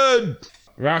 Adrian.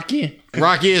 Rocky.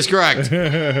 Rocky is correct.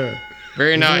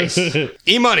 Very nice.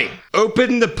 E-Money,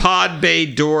 open the pod bay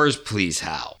doors, please,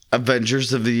 Hal.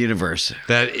 Avengers of the Universe.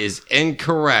 That is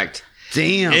incorrect.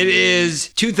 Damn. It is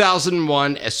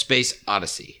 2001, A Space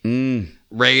Odyssey.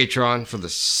 Reggaetron for the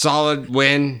solid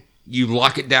win. You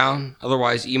lock it down.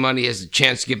 Otherwise, E-Money has a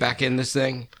chance to get back in this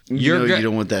thing. You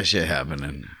don't want that shit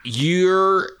happening.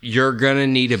 You're gonna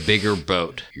need a bigger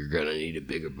boat. You're gonna need a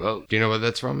bigger boat. Do you know what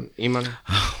that's from, E-Money?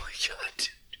 Oh my god.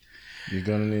 You're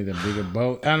gonna need a bigger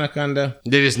boat. Anaconda.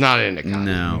 It is not Anaconda.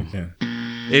 No. Okay.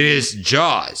 It is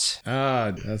Jaws.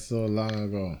 Ah, that's so long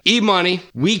ago. E-Money,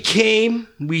 we came,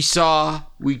 we saw,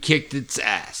 we kicked its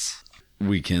ass.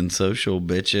 Weekend Social,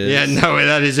 bitches. Yeah, no,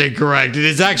 that is incorrect. It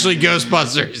is actually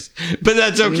Ghostbusters, but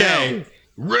that's okay.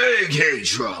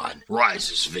 Reggaetron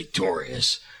rises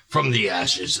victorious from the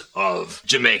ashes of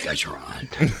Jamaicatron.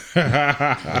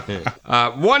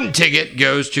 One ticket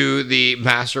goes to the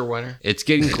master winner. It's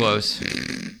getting close.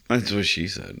 That's what she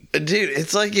said. Dude,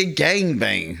 it's like a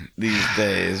gangbang these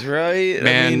days, right?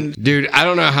 Man, dude, I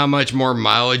don't know how much more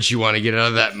mileage you want to get out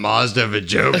of that Mazda of a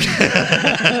joke.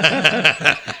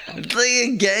 It's like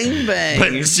a gangbang.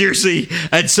 But seriously,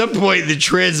 at some point, the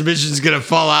transmission's going to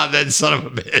fall out, that son of a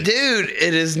bitch. Dude,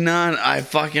 it is not. I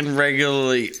fucking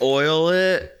regularly oil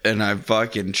it and I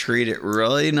fucking treat it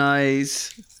really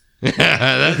nice.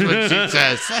 That's what she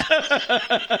says.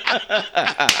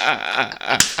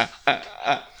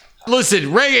 Listen,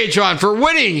 Reggaetron, for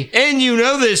winning, and you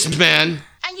know this, man.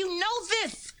 And you know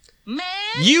this, man.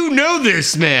 You know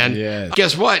this, man. Yes.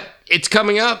 Guess what? it's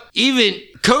coming up. Even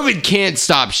COVID can't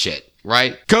stop shit,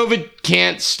 right? COVID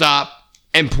can't stop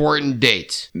important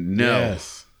dates. No.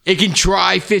 Yes. It can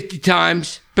try 50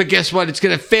 times, but guess what? It's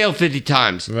going to fail 50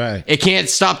 times. Right. It can't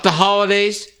stop the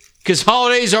holidays, because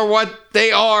holidays are what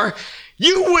they are.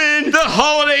 You win the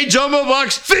holiday jumbo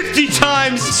bucks 50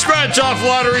 times. Scratch off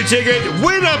lottery ticket.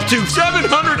 Win up to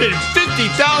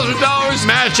 $750,000.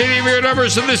 Match any of your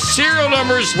numbers to the serial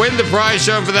numbers. Win the prize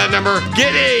shown for that number.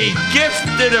 Get a gift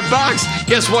in a box.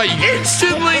 Guess what? You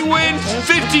instantly win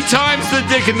 50 times the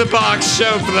dick in the box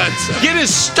shown for that. Get a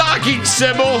stocking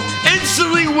symbol.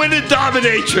 Instantly win a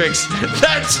dominatrix.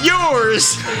 That's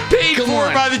yours. Paid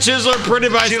for by the Chiseler. Printed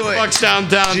by some fucks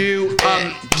downtown.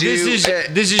 This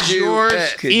is yours.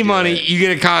 E-Money, you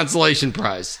get a consolation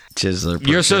prize. Chiseler.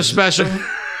 You're so special.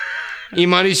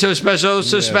 E-Money, so special,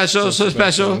 so Yes, special, so so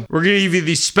special. special. We're going to give you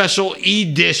the special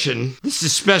edition. This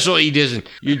is special edition.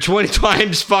 You're 20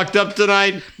 times fucked up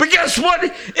tonight. But guess what?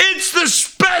 It's the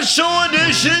special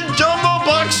edition Jumbo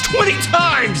Bucks 20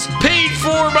 times. Paid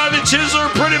for by the Chiseler,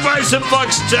 printed by some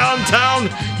fucks downtown.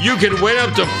 You can win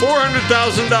up to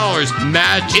 $400,000.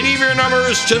 Match any of your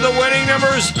numbers to the winning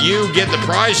numbers. You get the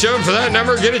prize shown for that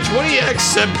number. Get a 20x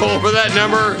symbol for that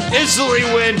number. Instantly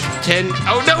win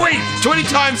 20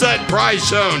 times that prize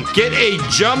shown. Get a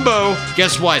jumbo.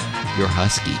 Guess what? You're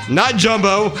husky. Not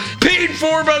jumbo. Paid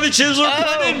for by the Chiseler,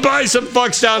 printed by some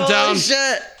fucks downtown. Holy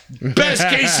shit. Best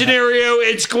case scenario,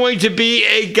 it's going to be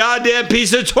a goddamn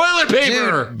piece of toilet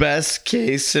paper. Dude, best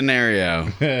case scenario.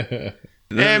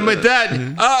 And with that,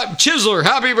 Chiseler,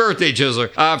 happy birthday,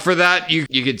 Chiseler. For that, you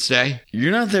could stay.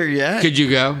 You're not there yet. Could you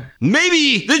go?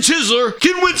 Maybe the Chiseler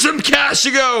can win some cash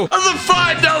to go. The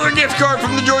 $5 gift card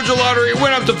from the Georgia Lottery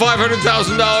went up to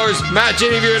 $500,000. Match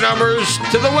any of your numbers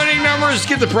to the winning numbers.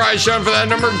 Get the prize shown for that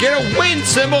number. Get a win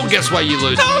symbol. Guess what? You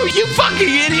lose. No, you fucking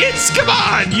idiots. Come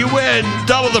on. You win.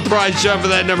 Double the prize shown for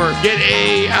that number. Get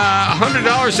a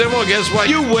 $100 symbol. Guess what?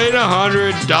 You win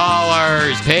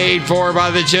 $100. Paid for by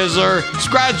the Chiseler.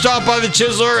 Scratched off by the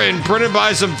Chiseler and printed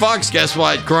by some fucks. Guess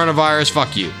what? Coronavirus,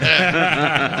 fuck you.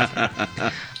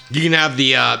 You can have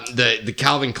the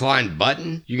Calvin Klein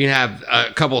button. You can have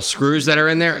a couple screws that are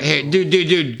in there. Hey,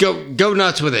 dude, go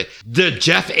nuts with it. The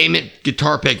Jeff Ament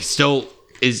guitar pick still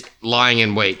is lying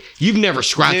in wait. You've never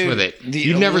scratched with it.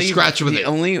 You've never scratched with it.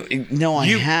 I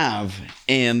have.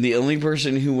 And the only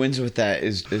person who wins with that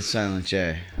is Silent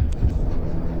J.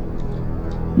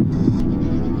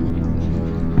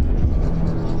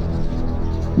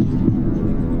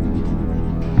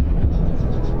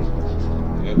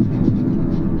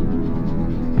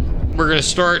 We're going to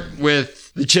start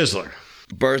with the Chiseler.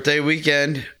 Birthday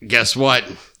weekend. Guess what?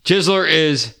 Chiseler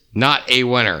is not a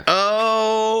winner.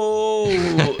 Oh.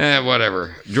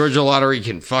 Whatever. Georgia Lottery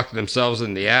can fuck themselves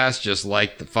in the ass just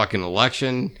like the fucking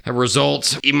election.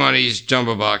 Results, E-Money's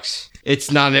Jumbo Bucks.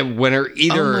 It's not a winner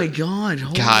either. Oh my God.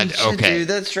 Holy God, shit, okay. Dude,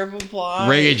 that's triple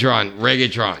play.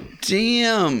 Reggaetron.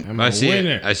 Damn. I see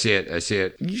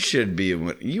it. You should be a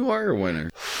winner. You are a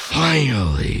winner.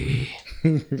 Finally.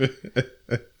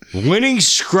 Winning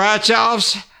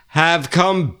scratch-offs have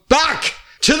come back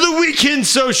to the Weekend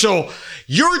Social.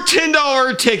 Your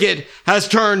 $10 ticket has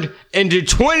turned into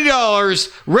 $20.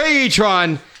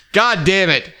 Reggaetron, god damn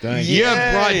it. Thank You you.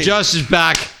 have brought Yay. justice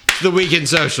back to the Weekend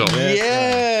Social.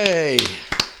 Yay.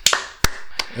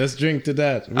 Let's drink to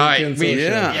that. All right, Weekend we-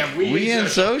 social. Yeah. Weekend Weekend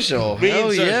social. Weekend Hell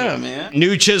social. yeah, man.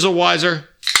 New Chisel Wiser.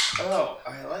 Oh,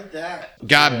 I like that.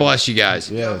 God bless you guys.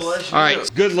 Yes. Bless you. All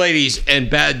right, good ladies and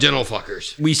bad gentle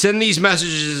fuckers. We send these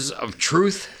messages of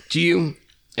truth to you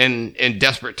in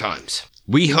desperate times.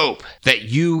 We hope that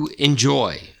you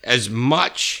enjoy as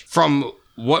much from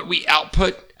what we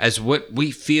output as what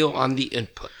we feel on the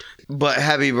input. But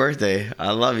happy birthday.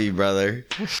 I love you, brother.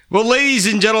 Well, ladies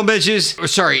and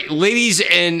ladies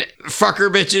and fucker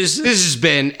bitches, this has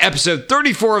been episode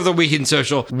 34 of the Weekend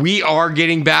Social. We are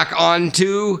getting back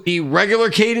onto the regular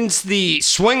cadence, the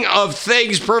swing of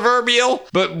things proverbial,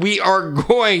 but we are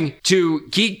going to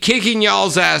keep kicking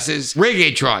y'all's asses.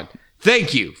 Reggaetron,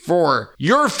 thank you for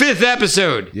your 5th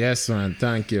episode. Yes, man.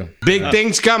 Thank you. Big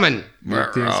things coming.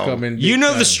 Big things coming. You big know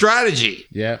time. the strategy.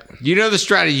 Yeah. You know the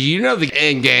strategy. You know the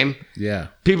end game. Yeah.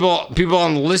 People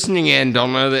on the listening end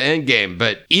don't know the end game,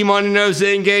 but E-Money knows the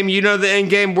end game. You know the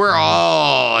end game. We're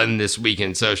all in this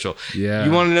Weekend Social. Yeah.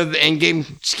 You want to know the end game?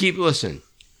 Just keep listening.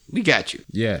 We got you.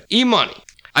 Yeah. E-Money.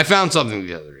 I found something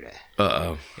the other day.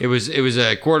 Uh-oh. It was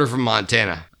a quarter from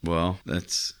Montana. Well,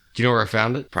 that's Do you know where I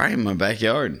found it? probably in my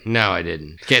backyard. No, I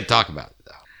didn't. Can't talk about it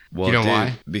though. Well, you know dude,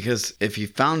 why? Because if you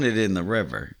found it in the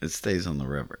river, it stays on the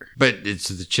river. But it's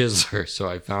the Chiseler, so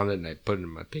I found it and I put it in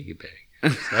my piggy bank.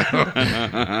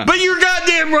 But you're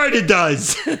goddamn right it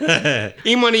does.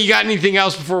 E-Money, you got anything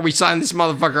else before we sign this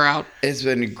motherfucker out? It's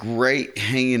been great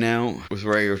hanging out with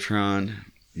Reggaetron.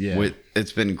 Yeah.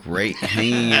 It's been great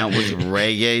hanging out with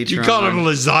Reggaetron. You called him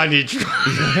lasagna.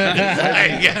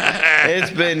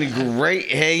 It's been great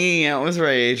hanging out with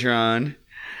Reggaetron.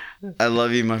 I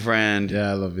love you, my friend.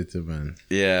 Yeah, I love it too, man.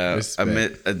 Yeah,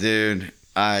 Respect. Dude,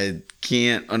 I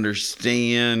can't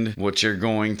understand what you're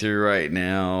going through right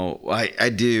now. I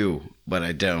do, but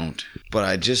I don't. But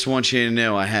I just want you to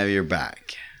know I have your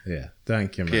back. Yeah,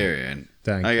 thank you, man. Period.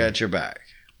 Thank I you. got your back.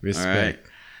 Respect. All right.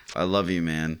 I love you,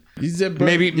 man. Is your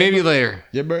Maybe later.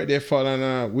 Your birthday fall on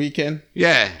a weekend?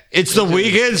 Yeah, it's the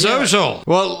weekend social.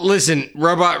 Well, listen,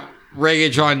 Robot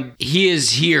Reggaetron, he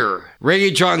is here.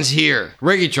 Reggaetron's here.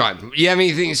 Reggaetron, you have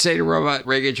anything to say to Robot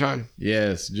Reggaetron?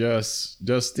 Yes, just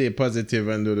stay positive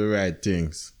and do the right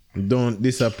things. Don't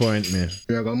disappoint me.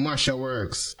 You're gonna mash your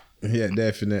works. Yeah,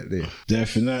 definitely.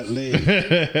 Definitely.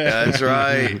 That's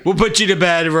right. We'll put you to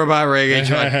bed, Robot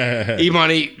Reggaetron.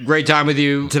 E-Money, great time with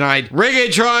you tonight.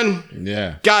 Reggaetron,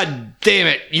 Yeah. God damn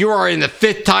it, you are in the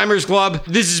 5th Timers Club.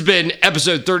 This has been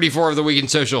episode 34 of the Weekend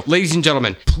Social. Ladies and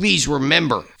gentlemen, please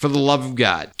remember, for the love of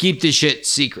God, keep this shit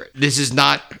secret. This is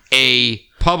not a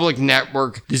public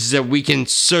network. This is a Weekend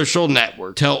Social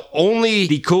network. Tell only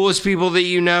the coolest people that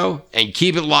you know and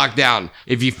keep it locked down.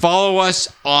 If you follow us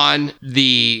on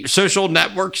the social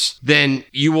networks, then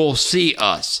you will see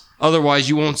us. Otherwise,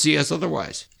 you won't see us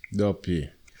otherwise. Dopey.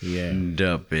 Yeah.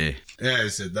 Duppy. Yeah,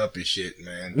 it's a duppy shit,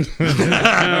 man.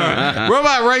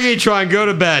 Robot Reggaetron, go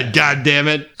to bed. God damn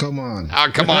it. Come on. Oh,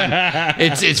 come on.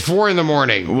 It's 4 in the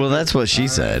morning. Well, that's what she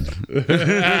said.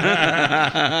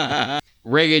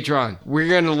 Reggaetron, we're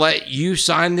going to let you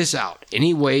sign this out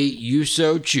any way you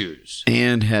so choose.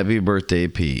 And happy birthday,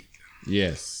 Pete.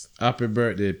 Yes. Happy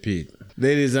birthday, Pete.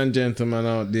 Ladies and gentlemen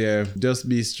out there, just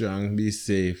be strong, be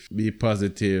safe, be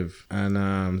positive,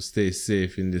 and stay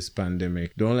safe in this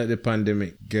pandemic. Don't let the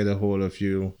pandemic get a hold of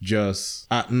you. Just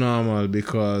act normal,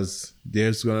 because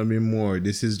there's gonna be more.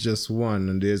 This is just one,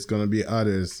 and there's gonna be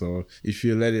others. So if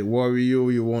you let it worry you,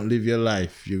 you won't live your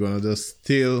life. You're gonna just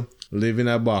still live in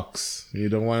a box. You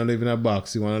don't want to live in a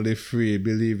box. You want to live free,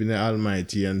 believe in the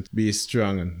Almighty, and be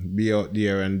strong, and be out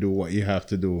there and do what you have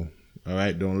to do. All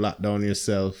right, don't lock down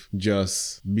yourself.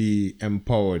 Just be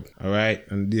empowered. All right,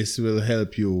 and this will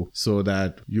help you so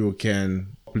that you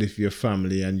can uplift your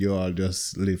family and you all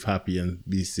just live happy and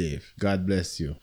be safe. God bless you.